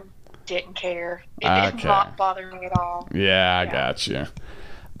I didn't care. It did not bother me at all. Yeah, I got you.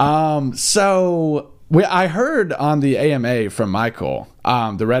 So I heard on the AMA from Michael,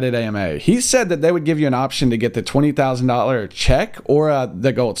 the Reddit AMA, he said that they would give you an option to get the $20,000 check or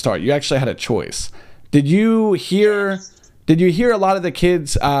the gold star. You actually had a choice. Did you hear? Yes. Did you hear a lot of the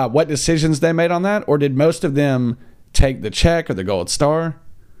kids what decisions they made on that, or did most of them take the check or the gold star?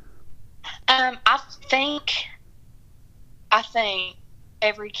 I think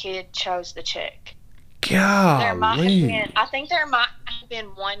every kid chose the check. Golly. I think there might have been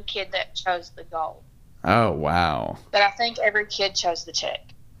one kid that chose the gold. Oh, wow. But I think every kid chose the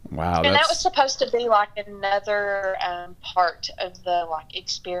check. Wow. And that was supposed to be another part of the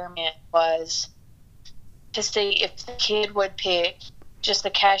experiment, was to see if the kid would pick just the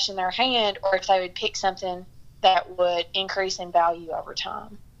cash in their hand, or if they would pick something that would increase in value over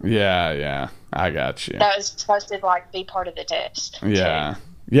time. Yeah, I got you. That was supposed to be part of the test. Yeah. Too.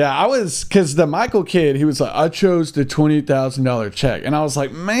 Yeah, because the Michael kid, he was like, I chose the $20,000 check. And I was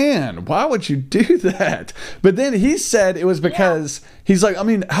like, man, why would you do that? But then he said it was because he's like, I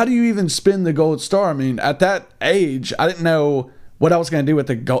mean, how do you even spin the gold star? I mean, at that age, I didn't know what I was going to do with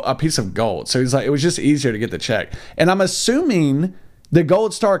a piece of gold. So he's like, it was just easier to get the check. And I'm assuming the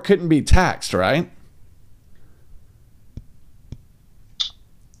gold star couldn't be taxed, right?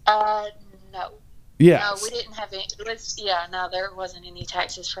 No. Yeah. No, we didn't have any. There wasn't any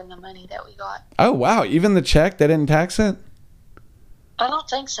taxes from the money that we got. Oh, wow. Even the check, they didn't tax it? I don't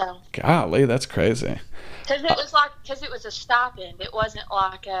think so. Golly, that's crazy. Because it was a stipend. It wasn't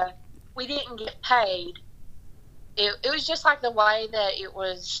we didn't get paid. It was just the way that it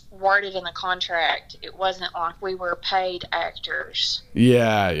was worded in the contract. It wasn't we were paid actors.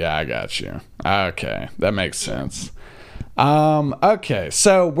 Yeah, I got you. Okay, that makes sense. Okay,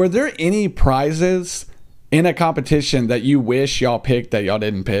 so were there any prizes in a competition that you wish y'all picked that y'all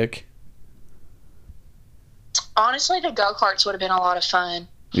didn't pick? Honestly, the go-karts would have been a lot of fun.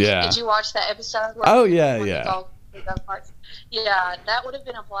 Yeah. Did you watch that episode? Where Oh, yeah, where yeah. The go-karts? Yeah, that would have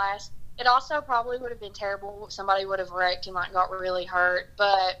been a blast. It also probably would have been terrible. Somebody would have wrecked and like got really hurt,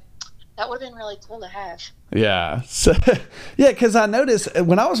 but that would have been really cool to have. Yeah. So, yeah, because I noticed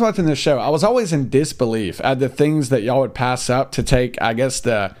when I was watching this show, I was always in disbelief at the things that y'all would pass up to take, I guess,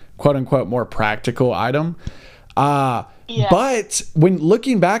 the quote unquote more practical item. Yeah. But when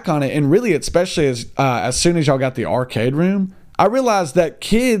looking back on it, and really especially as soon as y'all got the arcade room, I realized that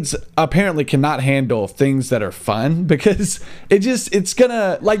kids apparently cannot handle things that are fun because it's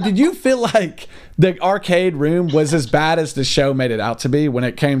gonna, like, did you feel like the arcade room was as bad as the show made it out to be when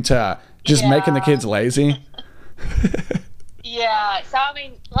it came to just making the kids lazy? Yeah, so I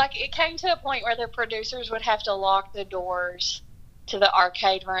mean, like, it came to a point where the producers would have to lock the doors to the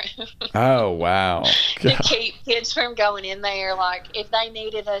arcade room Oh, wow. to keep kids from going in there. Like, if they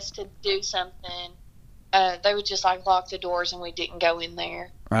needed us to do something, they would just like lock the doors and we didn't go in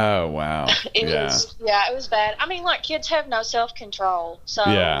there. Oh, wow. It was bad. I mean, like, kids have no self-control, so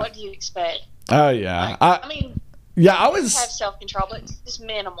what do you expect? Oh, yeah. Like, I mean, I have was self-control, but it's just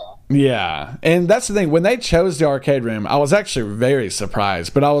minimal. Yeah, and that's the thing. When they chose the arcade room, I was actually very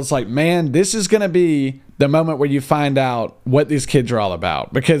surprised. But I was like, man, this is going to be the moment where you find out what these kids are all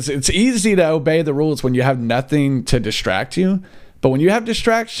about. Because it's easy to obey the rules when you have nothing to distract you. But when you have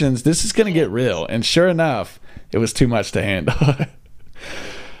distractions, this is going to get real. And sure enough, it was too much to handle.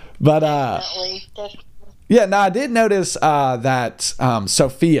 But, Definitely. yeah, now I did notice that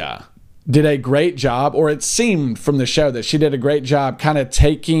Sophia did a great job, or it seemed from the show that she did a great job kind of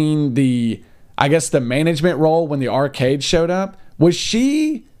taking the, I guess, the management role when the arcade showed up.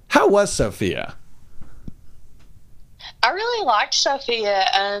 How was Sophia? I really liked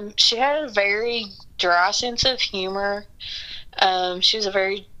Sophia. She had a very dry sense of humor. She was a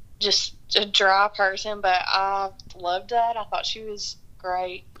very just a dry person, but I loved that. I thought she was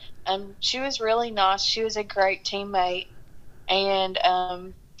great. She was really nice. She was a great teammate,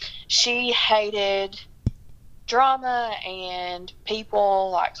 and she hated drama and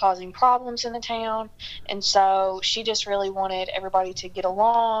people like causing problems in the town, and so she just really wanted everybody to get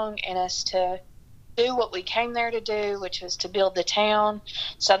along and us to do what we came there to do, which was to build the town.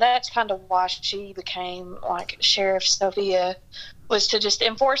 So that's kind of why she became like Sheriff Sophia, was to just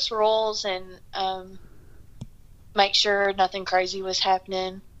enforce rules and make sure nothing crazy was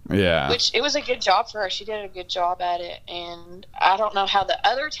happening. Yeah. Which, it was a good job for her. She did a good job at it. And I don't know how the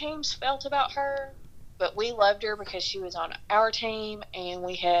other teams felt about her, but we loved her because she was on our team and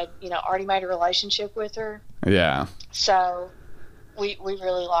we had, already made a relationship with her. Yeah. So we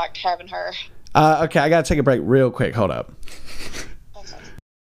really liked having her. Okay, I got to take a break real quick. Hold up.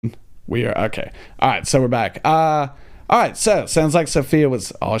 We are okay. All right, so we're back. All right, so sounds like Sophia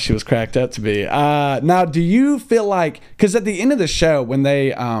was all she was cracked up to be. Now, do you feel like, because at the end of the show, when they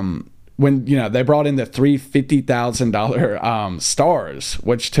they brought in the three $50,000 stars,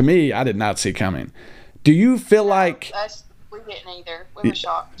 which to me I did not see coming. Do you feel like we didn't either? We were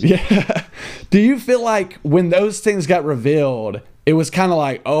shocked. Yeah. Do you feel like when those things got revealed, it was kind of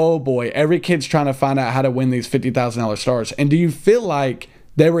like, oh boy, every kid's trying to find out how to win these $50,000 stars? And do you feel like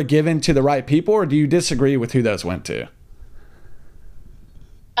they were given to the right people, or do you disagree with who those went to?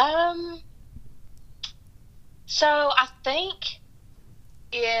 So I think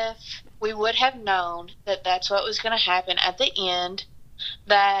if we would have known that that's what was going to happen at the end,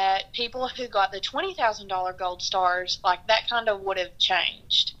 that people who got the $20,000 gold stars, like, that kind of would have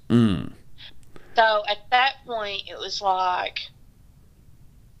changed. Mm. So at that point, it was like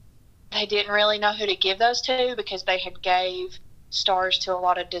they didn't really know who to give those to because they had gave stars to a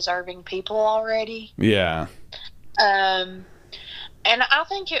lot of deserving people already. Yeah. And I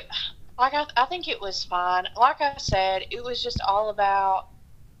think I think it was fine. Like I said, it was just all about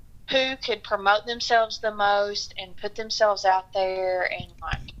who could promote themselves the most and put themselves out there and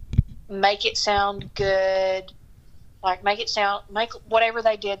like make it sound good, like make whatever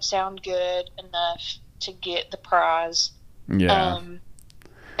they did sound good enough to get the prize. Yeah.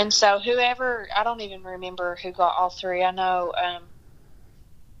 And so whoever, I don't even remember who got all three. I know.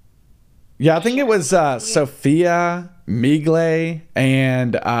 Yeah, I think it was Sophia, Migle,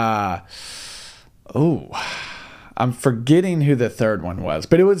 and I'm forgetting who the third one was,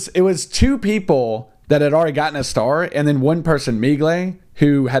 but it was two people that had already gotten a star, and then one person, Migle,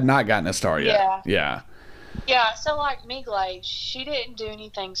 who had not gotten a star yet. Yeah, so like Migle, she didn't do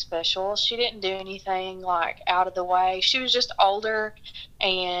anything special. She didn't do anything like out of the way. She was just older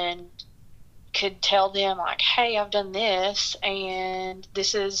and could tell them like, hey, I've done this and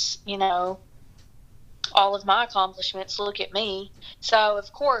this is, all of my accomplishments. Look at me. So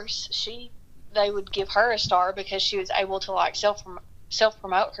of course she they would give her a star because she was able to like self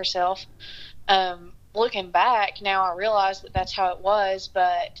promote herself. Looking back now, I realize that that's how it was,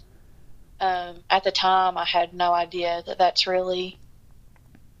 but at the time, I had no idea that that's really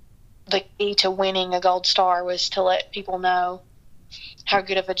the key to winning a gold star, was to let people know how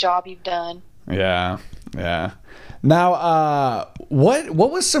good of a job you've done. Yeah, yeah. Now, what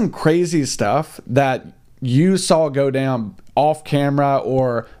was some crazy stuff that you saw go down off camera,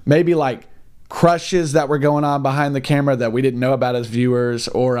 or maybe like crushes that were going on behind the camera that we didn't know about as viewers,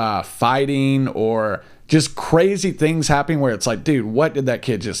 or fighting, or just crazy things happening where it's like, dude, what did that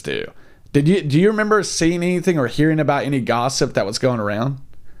kid just do? Do you remember seeing anything or hearing about any gossip that was going around?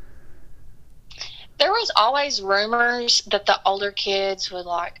 There was always rumors that the older kids would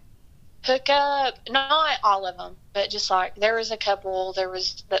like hook up. Not all of them, but just like there was a couple. There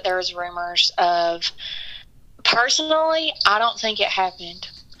was rumors of. Personally, I don't think it happened.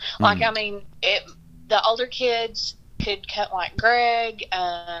 Like, I mean, the older kids could cut, like Greg,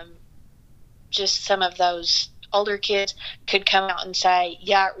 just some of those older kids could come out and say,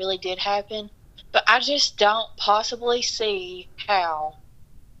 yeah, it really did happen. But I just don't possibly see how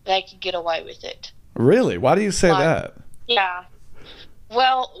they could get away with it. Really? Why do you say that? Yeah.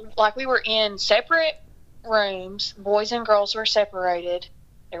 Well, like, we were in separate rooms. Boys and girls were separated.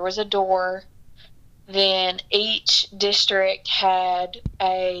 There was a door. Then each district had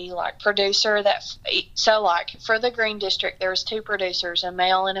a like producer so like for the green district there was 2 producers, a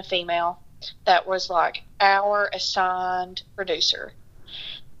male and a female, that was like our assigned producer.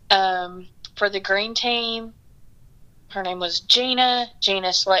 For the green team, her name was Gina.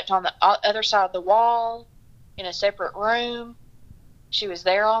 Gina slept on the other side of the wall in a separate room. She was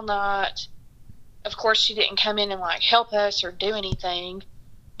there all night. Of course, she didn't come in and like help us or do anything.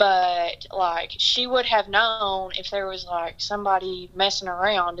 But, like, she would have known if there was, like, somebody messing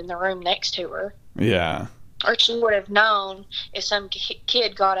around in the room next to her. Yeah. Or she would have known if some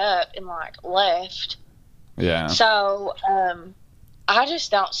kid got up and, like, left. Yeah. So, I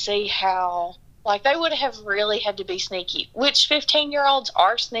just don't see how, like, they would have really had to be sneaky. Which 15-year-olds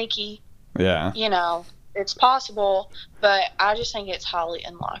are sneaky. Yeah. You know, it's possible, but I just think it's highly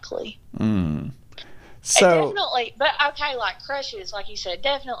unlikely. So definitely, but okay, like crushes, like you said,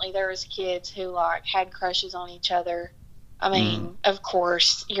 definitely there was kids who like had crushes on each other. I mean, of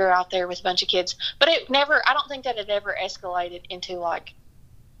course, you're out there with a bunch of kids, but I don't think that it ever escalated into like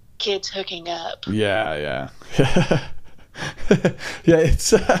kids hooking up. Yeah. Yeah,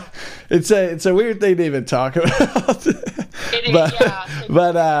 it's a weird thing to even talk about.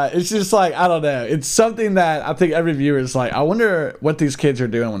 But it's just like, I don't know. It's something that I think every viewer is like, I wonder what these kids are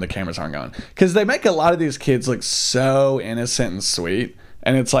doing when the cameras aren't going, because they make a lot of these kids look so innocent and sweet,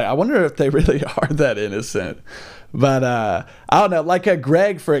 and it's like, I wonder if they really are that innocent. But I don't know. Like a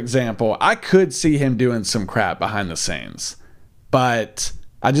Greg, for example, I could see him doing some crap behind the scenes, but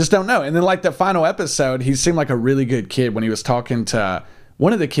I just don't know. And then like the final episode, he seemed like a really good kid when he was talking to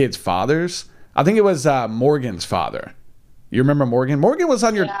one of the kids' fathers. I think it was Morgan's father. You remember Morgan? Morgan was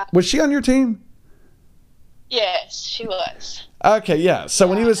on was she on your team? Yes, she was. Okay, yeah. So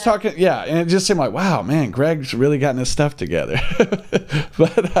when he was talking, and it just seemed like, wow, man, Greg's really gotten his stuff together.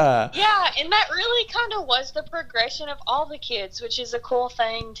 But yeah, and that really kind of was the progression of all the kids, which is a cool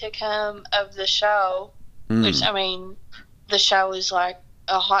thing to come of the show. Which, I mean, the show was like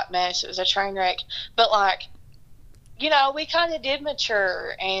a hot mess. It was a train wreck. But like, you know, we kind of did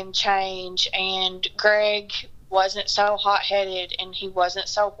mature and change, and Greg wasn't so hot-headed and he wasn't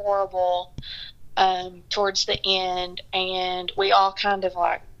so horrible towards the end, and we all kind of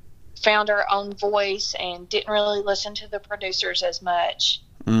like found our own voice and didn't really listen to the producers as much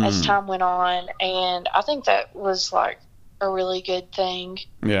as time went on. And I think that was like a really good thing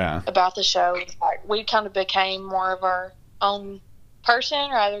about the show. Like, we kind of became more of our own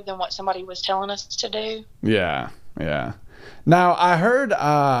person rather than what somebody was telling us to do. Yeah. Now I heard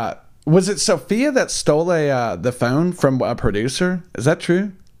was it Sophia that stole the phone from a producer? Is that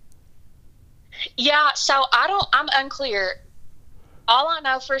true? Yeah, so I'm unclear. All I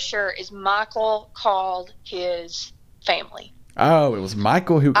know for sure is Michael called his family. Oh, it was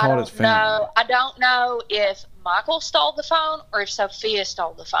Michael who called his family. I don't know if Michael stole the phone or if Sophia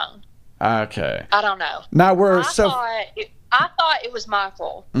stole the phone. Okay. I don't know. Now I thought it was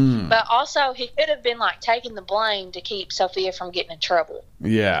Michael, but also he could have been like taking the blame to keep Sophia from getting in trouble.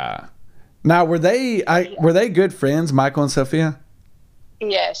 Yeah. Now were they good friends, Michael and Sophia?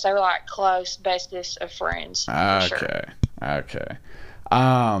 Yes, they were like close, bestest of friends. Okay.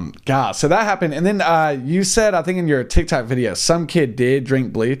 God, so that happened, and then you said, I think in your TikTok video, some kid did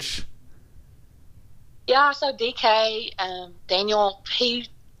drink bleach. Yeah, so DK, Daniel,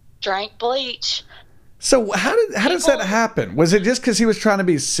 drank bleach. So how does that happen? Was it just because he was trying to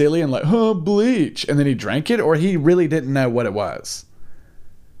be silly and like, oh, bleach, and then he drank it, or he really didn't know what it was?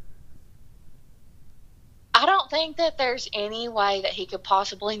 I don't think that there's any way that he could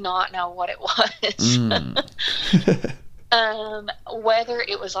possibly not know what it was. Whether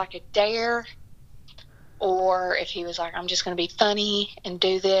it was like a dare or if he was like, I'm just going to be funny and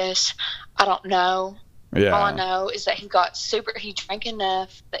do this, I don't know. Yeah. All I know is that he drank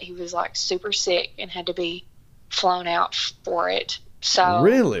enough that he was like super sick and had to be flown out for it. So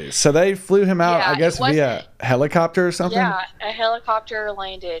really? So they flew him out, yeah, I guess, via helicopter or something? Yeah, a helicopter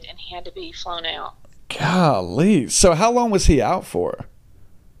landed and he had to be flown out. Golly. So how long was he out for?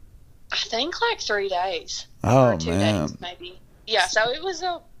 I think like 3 days. Oh, or 2 man. days maybe. Yeah, so it was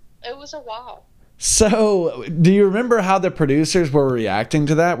a while. So do you remember how the producers were reacting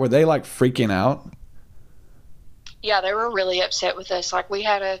to that? Were they like freaking out? Yeah, they were really upset with us. Like, we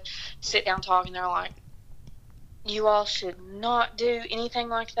had a sit down talk, and they're like, you all should not do anything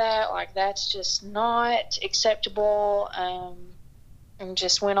like that. Like, that's just not acceptable. And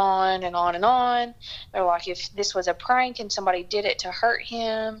just went on and on and on. They're like, if this was a prank and somebody did it to hurt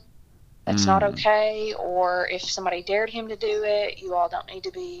him, that's not okay. Or if somebody dared him to do it, you all don't need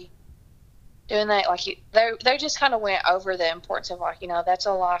to be doing that. Like, they just kind of went over the importance of, like, that's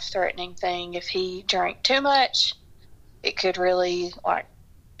a life-threatening thing. If he drank too much, it could really, like,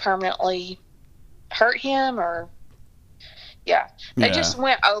 permanently hurt him, or they just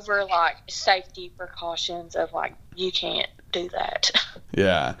went over, like, safety precautions of, like, you can't do that.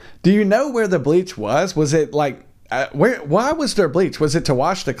 Yeah. Do you know where the bleach was? Was it like why was there bleach? Was it to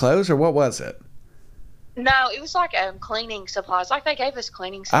wash the clothes, or what was it? No, it was like cleaning supplies. Like, they gave us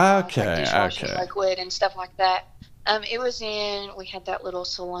cleaning supplies, like dishwashing liquid and stuff like that. It was we had that little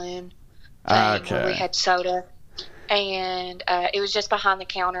saloon thing where we had soda, and it was just behind the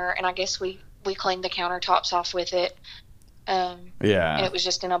counter, and I guess we cleaned the countertops off with it. And it was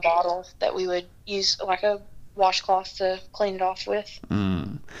just in a bottle that we would use like a washcloth to clean it off with.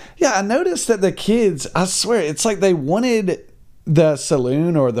 Yeah, I noticed that the kids, I swear, it's like they wanted the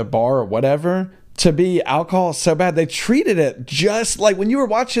saloon or the bar or whatever to be alcohol so bad. They treated it just like when you were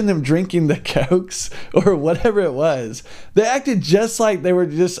watching them drinking the Cokes or whatever it was, they acted just like they were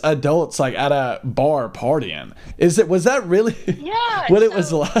just adults, like at a bar partying. Was that really what it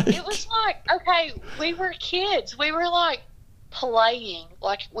was like? It was like, okay, we were kids. We were like playing,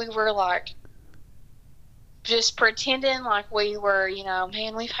 like we were like just pretending like we were,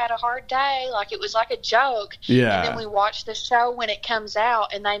 man, we've had a hard day. Like, it was like a joke. Yeah. And then we watched the show when it comes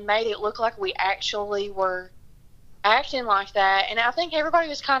out, and they made it look like we actually were acting like that. And I think everybody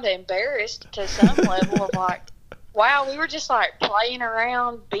was kind of embarrassed to some level of like, wow, we were just like playing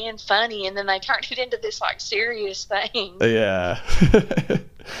around, being funny, and then they turned it into this like serious thing. Yeah.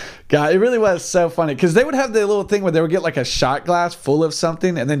 God, it really was so funny because they would have the little thing where they would get like a shot glass full of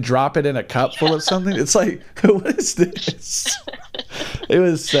something and then drop it in a cup full of something. It's like, what is this? It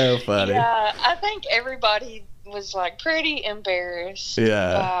was so funny. Yeah, I think everybody was like pretty embarrassed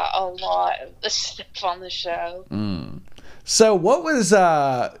by a lot of the stuff on the show. So what was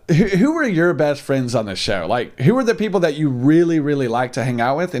who were your best friends on the show? Like, who were the people that you really, really liked to hang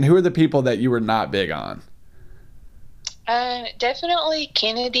out with, and who are the people that you were not big on? Definitely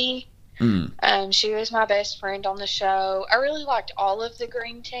Kennedy. She was my best friend on the show. I really liked all of the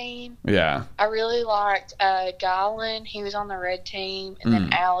green team. Yeah. I really liked Guylan. He was on the red team. And then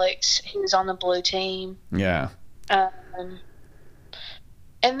Alex, he was on the blue team. Yeah. And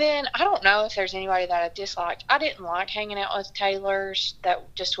then I don't know if there's anybody that I disliked. I didn't like hanging out with Taylors.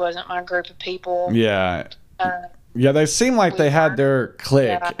 That just wasn't my group of people. Yeah. Yeah, they seemed like they had their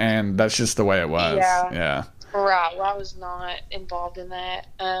clique, and that's just the way it was. Yeah. Right. Well, I was not involved in that.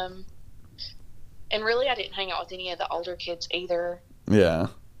 And really, I didn't hang out with any of the older kids either. Yeah.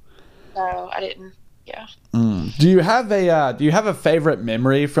 No, I didn't. Yeah. Do you have a favorite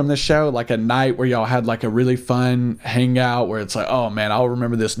memory from the show? Like a night where y'all had like a really fun hangout where it's like, oh man, I'll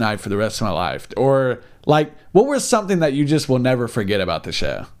remember this night for the rest of my life. Or like, what was something that you just will never forget about the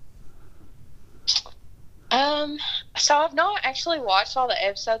show? So I've not actually watched all the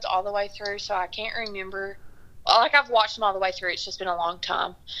episodes all the way through, so I can't remember. Like, I've watched them all the way through. It's just been a long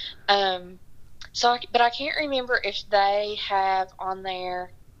time. But I can't remember if they have on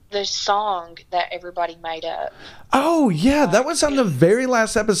there the song that everybody made up. Oh, yeah. That was on the very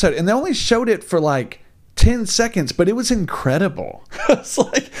last episode. And they only showed it for like 10 seconds, but it was incredible. It's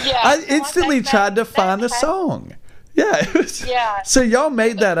like, I instantly tried to find the song. Yeah. It was, so y'all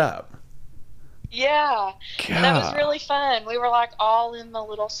made that up. Yeah. And that was really fun. We were like all in the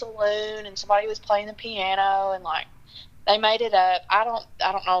little saloon, and somebody was playing the piano, and like they made it up. I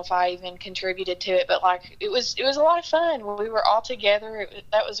don't know if I even contributed to it, but like it was a lot of fun when we were all together.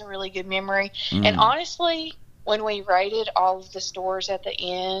 That was a really good memory. And honestly, when we rated all of the stores at the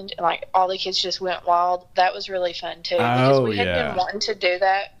end, and like all the kids just went wild, that was really fun too, because Oh we had yeah. been wanting to do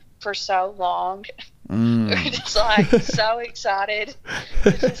that for so long. We were just like so excited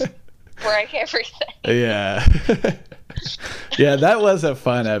to just break everything. Yeah. Yeah, that was a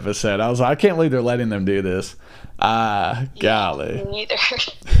fun episode. I was like, I can't believe they're letting them do this. Golly. Yeah, me neither.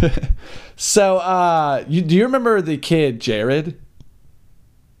 So, do you remember the kid Jared?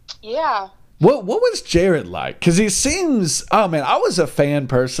 Yeah. What was Jared like? Because he seems, oh man, I was a fan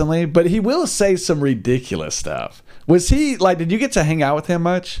personally, but he will say some ridiculous stuff. Was he like? Did you get to hang out with him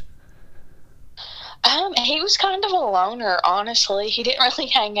much? He was kind of a loner, honestly. He didn't really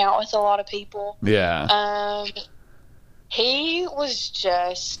hang out with a lot of people. Yeah. He was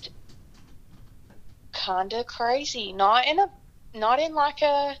just kind of crazy. Not in like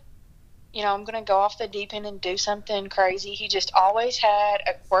a, I'm gonna go off the deep end and do something crazy. He just always had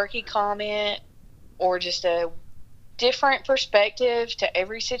a quirky comment or just a different perspective to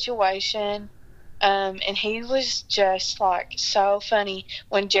every situation. And he was just like so funny.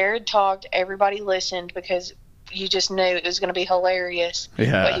 When Jared talked, everybody listened because you just knew it was going to be hilarious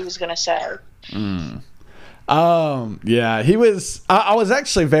what he was going to say. Yeah, he was. I was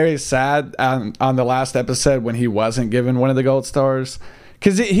actually very sad on the last episode when he wasn't given one of the gold stars,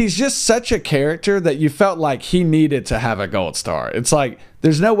 because he's just such a character that you felt like he needed to have a gold star. It's like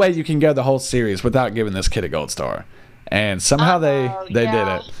there's no way you can go the whole series without giving this kid a gold star, and somehow they did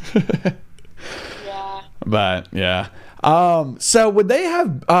it. Yeah. But yeah. So would they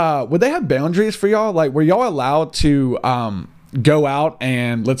have boundaries for y'all? Like, were y'all allowed to go out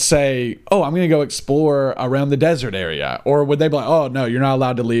and, let's say, oh, I'm gonna go explore around the desert area, or would they be like, oh no, you're not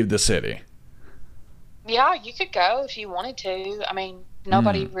allowed to leave the city? Yeah, you could go if you wanted to. I mean,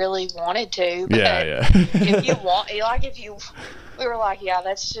 nobody really wanted to. But Yeah. if you want, we were like, yeah,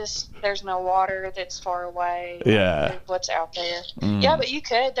 that's just, there's no water that's far away. Yeah. What's out there? Yeah, but you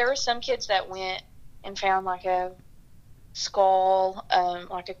could. There were some kids that went and found like a skull,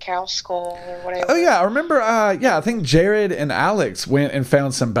 like a cow skull or whatever. Oh yeah, I remember. I think Jared and Alex went and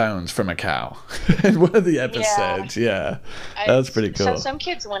found some bones from a cow in one of the episodes. Yeah, that was pretty cool. So some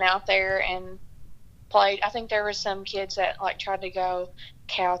kids went out there and played. I think there were some kids that like tried to go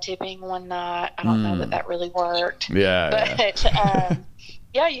cow tipping one night. I don't know that really worked. Yeah. But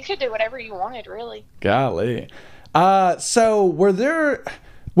yeah, you could do whatever you wanted, really. Golly. So were there?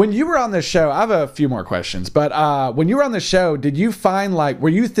 When you were on the show, I have a few more questions, but when you were on the show, did you find, like, were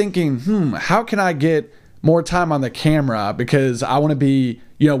you thinking, how can I get more time on the camera because I want to be,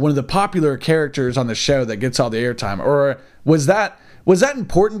 one of the popular characters on the show that gets all the airtime? Or was that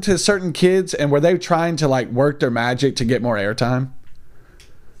important to certain kids, and were they trying to, like, work their magic to get more airtime?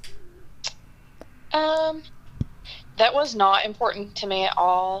 That was not important to me at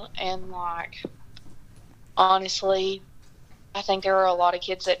all, and, like, honestly, I think there were a lot of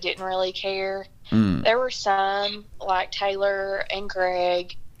kids that didn't really care. There were some, like Taylor and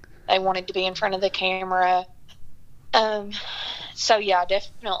Greg, they wanted to be in front of the camera. So, yeah,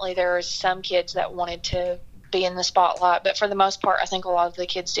 definitely there was some kids that wanted to be in the spotlight. But for the most part, I think a lot of the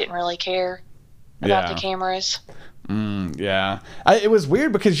kids didn't really care about the cameras. Yeah. It was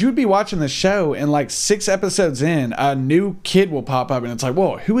weird because you'd be watching the show and like 6 episodes in, a new kid will pop up and it's like,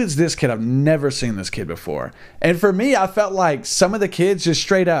 whoa, who is this kid? I've never seen this kid before. And for me, I felt like some of the kids just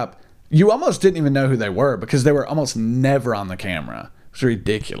straight up, you almost didn't even know who they were because they were almost never on the camera. It was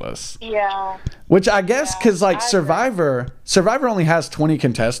ridiculous. Yeah. Which I guess because like Survivor only has 20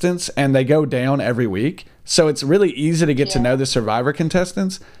 contestants and they go down every week. So it's really easy to get to know the Survivor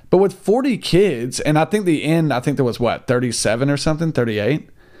contestants. But with 40 kids, and I think there was 37 or something, 38?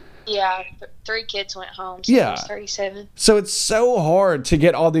 Yeah, 3 kids went home, so yeah. It was 37. So it's so hard to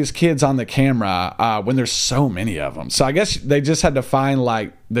get all these kids on the camera when there's so many of them. So I guess they just had to find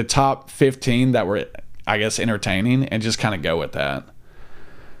like the top 15 that were, I guess, entertaining and just kind of go with that.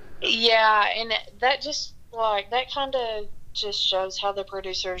 Yeah, and that just, like, that kind of just shows how the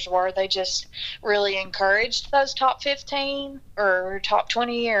producers were. They just really encouraged those top 15 or top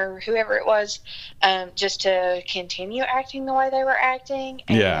 20 or whoever it was, just to continue acting the way they were acting.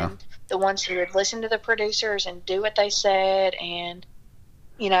 And the ones who would listen to the producers and do what they said and,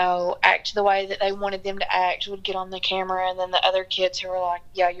 act the way that they wanted them to act would get on the camera. And then the other kids who were like,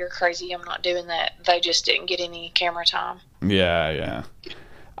 yeah, you're crazy, I'm not doing that, they just didn't get any camera time. Yeah.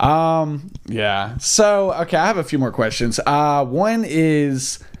 So, okay, I have a few more questions. One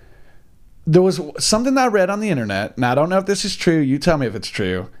is, there was something that I read on the internet, and I don't know if this is true. You tell me if it's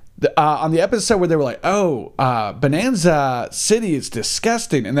true. on the episode where they were like, "Oh, Bonanza City is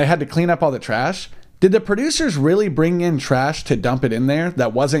disgusting," and they had to clean up all the trash. Did the producers really bring in trash to dump it in there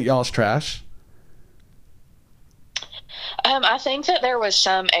that wasn't y'all's trash? I think that there was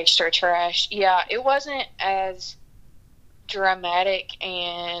some extra trash. Yeah, it wasn't as dramatic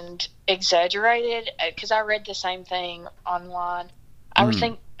and exaggerated because I read the same thing online. I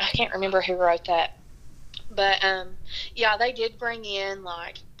can't remember who wrote that, but yeah, they did bring in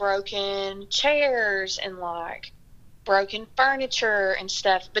like broken chairs and like broken furniture and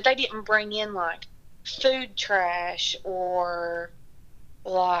stuff, but they didn't bring in like food trash or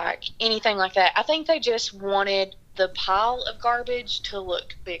like anything like that. I think they just wanted the pile of garbage to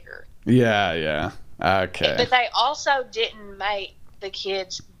look bigger. Yeah. Okay. But they also didn't make the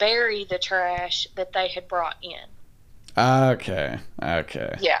kids bury the trash that they had brought in. Okay.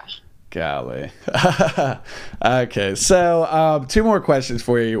 Yeah. Golly. Okay. So, two more questions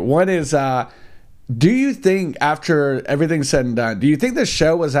for you. One is, do you think after everything's said and done, do you think the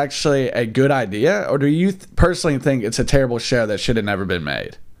show was actually a good idea, or do you personally think it's a terrible show that should have never been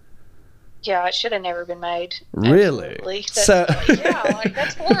made? Yeah, it should have never been made. Really? So yeah, like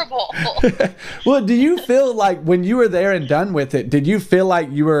that's horrible. Well, do you feel like when you were there and done with it, did you feel like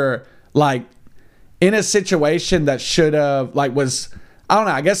you were like in a situation that should have like was, I don't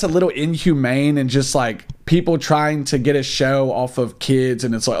know, I guess a little inhumane and just like people trying to get a show off of kids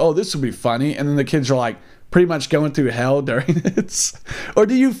and it's like, oh, this would be funny, and then the kids are like pretty much going through hell during it? Or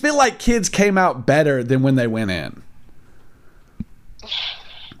do you feel like kids came out better than when they went in?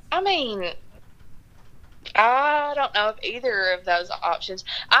 I mean, I don't know if either of those options.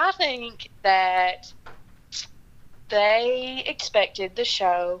 I think that they expected the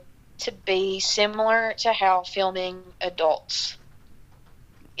show to be similar to how filming adults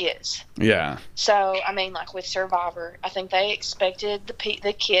is. Yeah. So, I mean, like with Survivor, I think they expected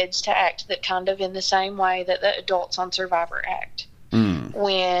the kids to act that kind of in the same way that the adults on Survivor act.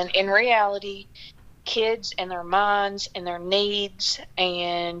 When in reality, kids and their minds and their needs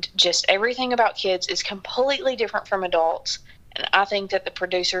and just everything about kids is completely different from adults. And I think that the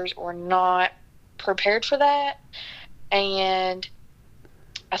producers were not prepared for that. And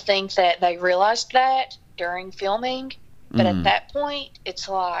I think that they realized that during filming. But at that point, it's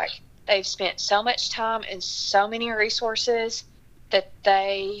like they've spent so much time and so many resources that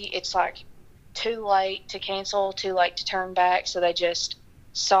it's like too late to cancel, too late to turn back. So they just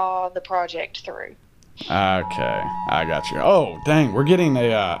saw the project through. Okay, I got you. Oh, dang, we're getting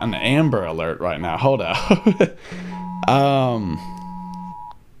an Amber Alert right now. Hold up.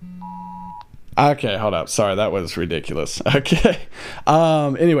 Okay, hold up. Sorry, that was ridiculous. Okay.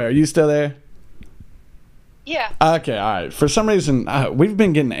 Anyway, are you still there? Yeah. Okay, all right. For some reason, we've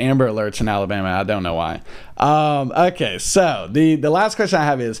been getting Amber Alerts in Alabama. I don't know why. Okay, so the last question I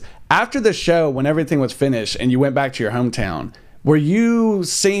have is, after the show, when everything was finished and you went back to your hometown, were you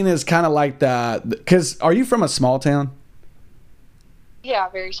seen as kind of like because are you from a small town? Yeah,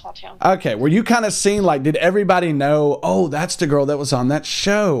 very small town. Okay, were you kind of seen like, did everybody know, oh, that's the girl that was on that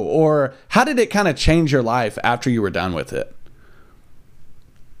show? Or how did it kind of change your life after you were done with it?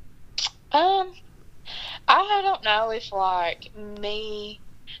 I don't know if like me,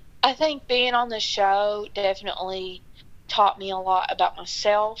 I think being on the show definitely taught me a lot about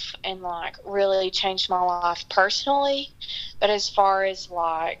myself and like really changed my life personally. But as far as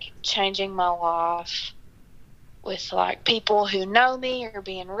like changing my life with like people who know me or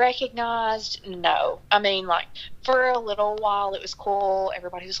being recognized, no. I mean, like for a little while it was cool.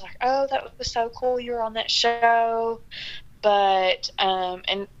 Everybody was like, oh, that was so cool, you were on that show. But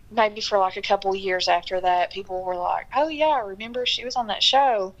and maybe for like a couple of years after that, people were like, oh yeah, I remember she was on that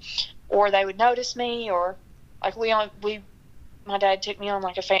show. Or they would notice me, or like my dad took me on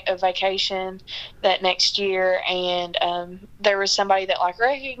like a vacation that next year, and there was somebody that like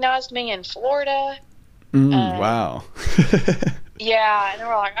recognized me in Florida. Wow. Yeah, and they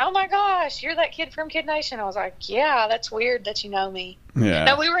were like, oh my gosh, you're that kid from Kid Nation. I was like, yeah, that's weird that you know me. Yeah.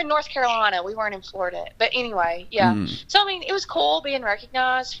 No, we were in North Carolina. We weren't in Florida. But anyway, yeah. So, I mean, it was cool being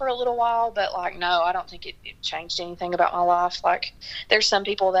recognized for a little while, but like, no, I don't think it changed anything about my life. Like, there's some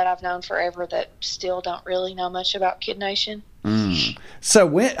people that I've known forever that still don't really know much about Kid Nation.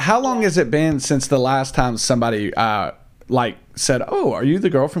 So how long has it been since the last time somebody like said, oh, are you the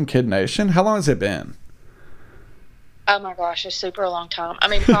girl from Kid Nation? How long has it been? Oh my gosh, a super long time. I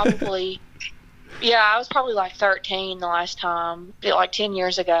mean, probably, yeah, I was probably like 13 the last time, like 10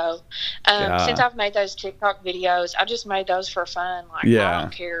 years ago. Since I've made those TikTok videos, I just made those for fun. Like, I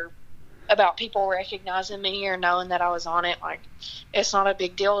don't care about people recognizing me or knowing that I was on it. Like, it's not a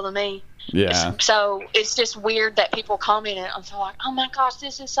big deal to me. Yeah. So it's just weird that people comment it. I'm so like, oh my gosh,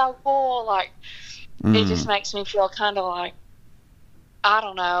 this is so cool. Like, it just makes me feel kind of like, I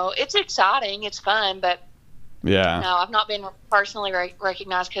don't know. It's exciting. It's fun, but Yeah. no, I've not been personally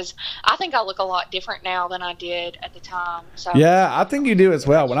recognized because I think I look a lot different now than I did at the time. So Yeah, I think you do as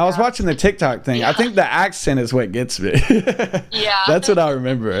well. When I was watching the TikTok thing, I think the accent is what gets me. Yeah. That's what I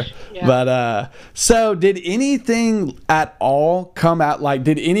remember. Yeah. But so did anything at all come out? Like,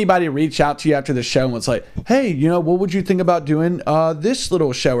 did anybody reach out to you after the show and was like, hey, you know, what would you think about doing this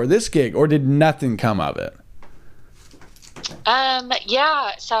little show or this gig? Or did nothing come of it?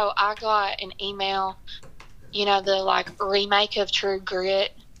 Yeah, so I got an email, you know, the like remake of True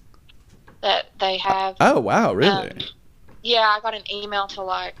Grit that they have. Oh, wow, really? Yeah, I got an email to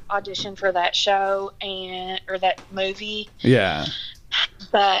like audition for that show or that movie. Yeah.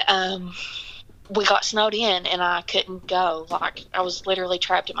 But we got snowed in and I couldn't go. Like, I was literally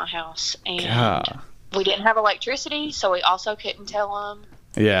trapped in my house, and we didn't have electricity, so we also couldn't tell them,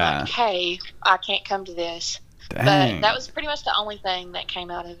 Yeah. like, hey, I can't come to this. Dang. But that was pretty much the only thing that came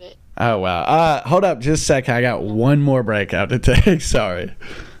out of it. Oh, wow. Hold up just a second. I got one more breakout to take. Sorry.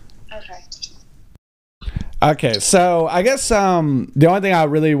 Okay, so I guess the only thing I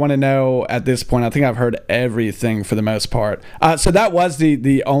really want to know at this point, I think I've heard everything for the most part. So that was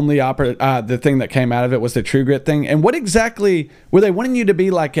the only the thing that came out of it was the True Grit thing. And what exactly were they wanting you to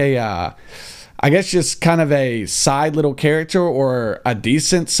be, like a I guess just kind of a side little character or a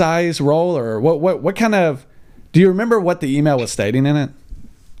decent size role, or what kind of? Do you remember what the email was stating in it?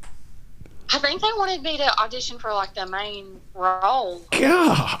 I think they wanted me to audition for like the main role.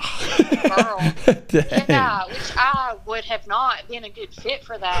 God. Girl. Dang. Yeah, which I would have not been a good fit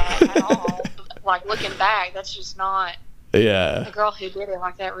for that at all. Like, looking back, that's just not. Yeah. The girl who did it,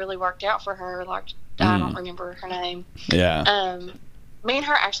 like, that really worked out for her. Like, I don't remember her name. Yeah. Me and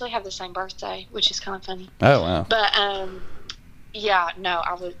her actually have the same birthday, which is kind of funny. Oh, wow. But yeah, no,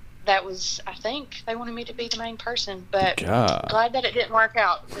 I think they wanted me to be the main person, but glad that it didn't work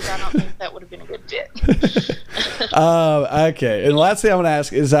out, because I don't think that would have been a good fit. Okay. And the last thing I want to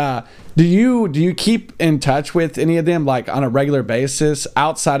ask is, do you keep in touch with any of them, like, on a regular basis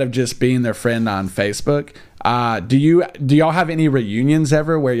outside of just being their friend on Facebook? Do y'all have any reunions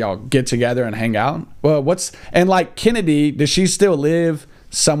ever where y'all get together and hang out? Well, and like Kennedy, does she still live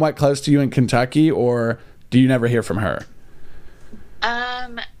somewhat close to you in Kentucky, or do you never hear from her?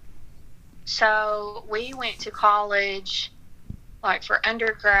 So we went to college, like, for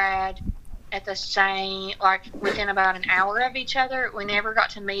undergrad at the same, like, within about an hour of each other. We never got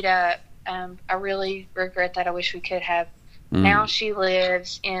to meet up. I really regret that. I wish we could have. Now she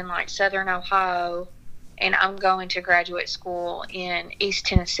lives in, like, Southern Ohio, and I'm going to graduate school in East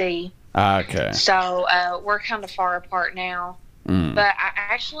Tennessee. Okay. So we're kind of far apart now. But I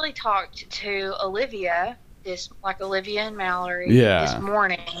actually talked to Olivia, Olivia and Mallory, this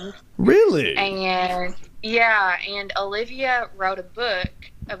morning. Really? And yeah, and Olivia wrote a book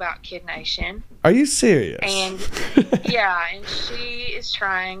about Kid Nation. Are you serious? And yeah, and she is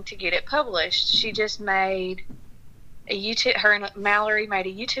trying to get it published. She just made her and Mallory made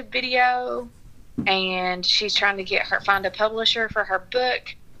a YouTube video, and she's trying to find a publisher for her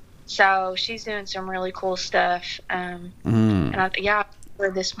book. So she's doing some really cool stuff. And I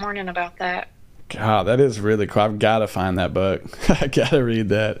heard this morning about that. God, that is really cool. I've got to find that book. I got to read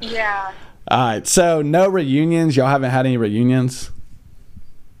that. Yeah. All right. So no reunions? Y'all haven't had any reunions?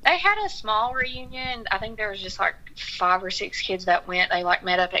 They had a small reunion. I think there was just like 5 or 6 kids that went. They like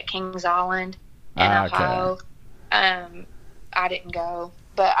met up at Kings Island in Ohio. I didn't go,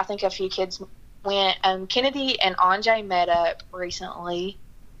 but I think a few kids went. Kennedy and Anjay met up recently.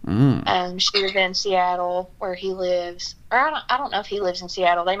 She was in Seattle, where he lives. Or I don't know if he lives in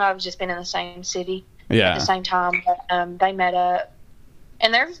Seattle. They might have just been in the same city at the same time. But, they met up.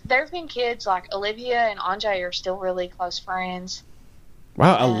 And there've been kids, like Olivia and Anjay are still really close friends.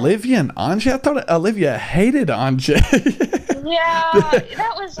 Wow, Olivia and Anjay? I thought Olivia hated Anjay. Yeah,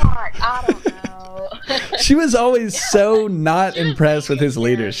 that was like, I don't know. She was always so not impressed with his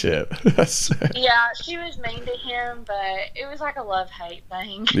leadership. Yeah, she was mean to him, but it was like a love-hate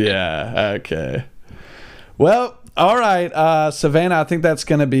thing. Yeah, okay. Well, all right, Savannah, I think that's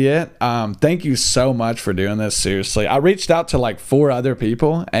going to be it. Thank you so much for doing this, seriously. I reached out to like 4 other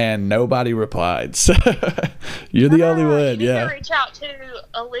people, and nobody replied. So you're the only one, you need to reach out to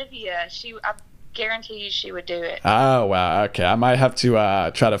Olivia. I guarantee you she would do it. Oh, wow, okay. I might have to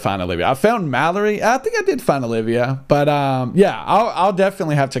try to find Olivia. I found Mallory. I think I did find Olivia. But, yeah, I'll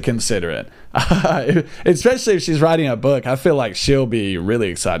definitely have to consider it. Especially if she's writing a book. I feel like she'll be really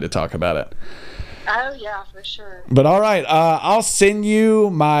excited to talk about it. Oh, yeah, for sure. But all right, I'll send you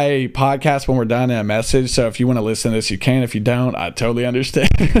my podcast when we're done in a message. So if you want to listen to this, you can. If you don't, I totally understand.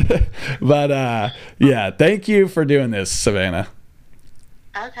 But yeah, thank you for doing this, Savannah.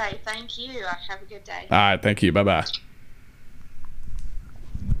 Okay, thank you. Have a good day. All right, thank you. Bye-bye.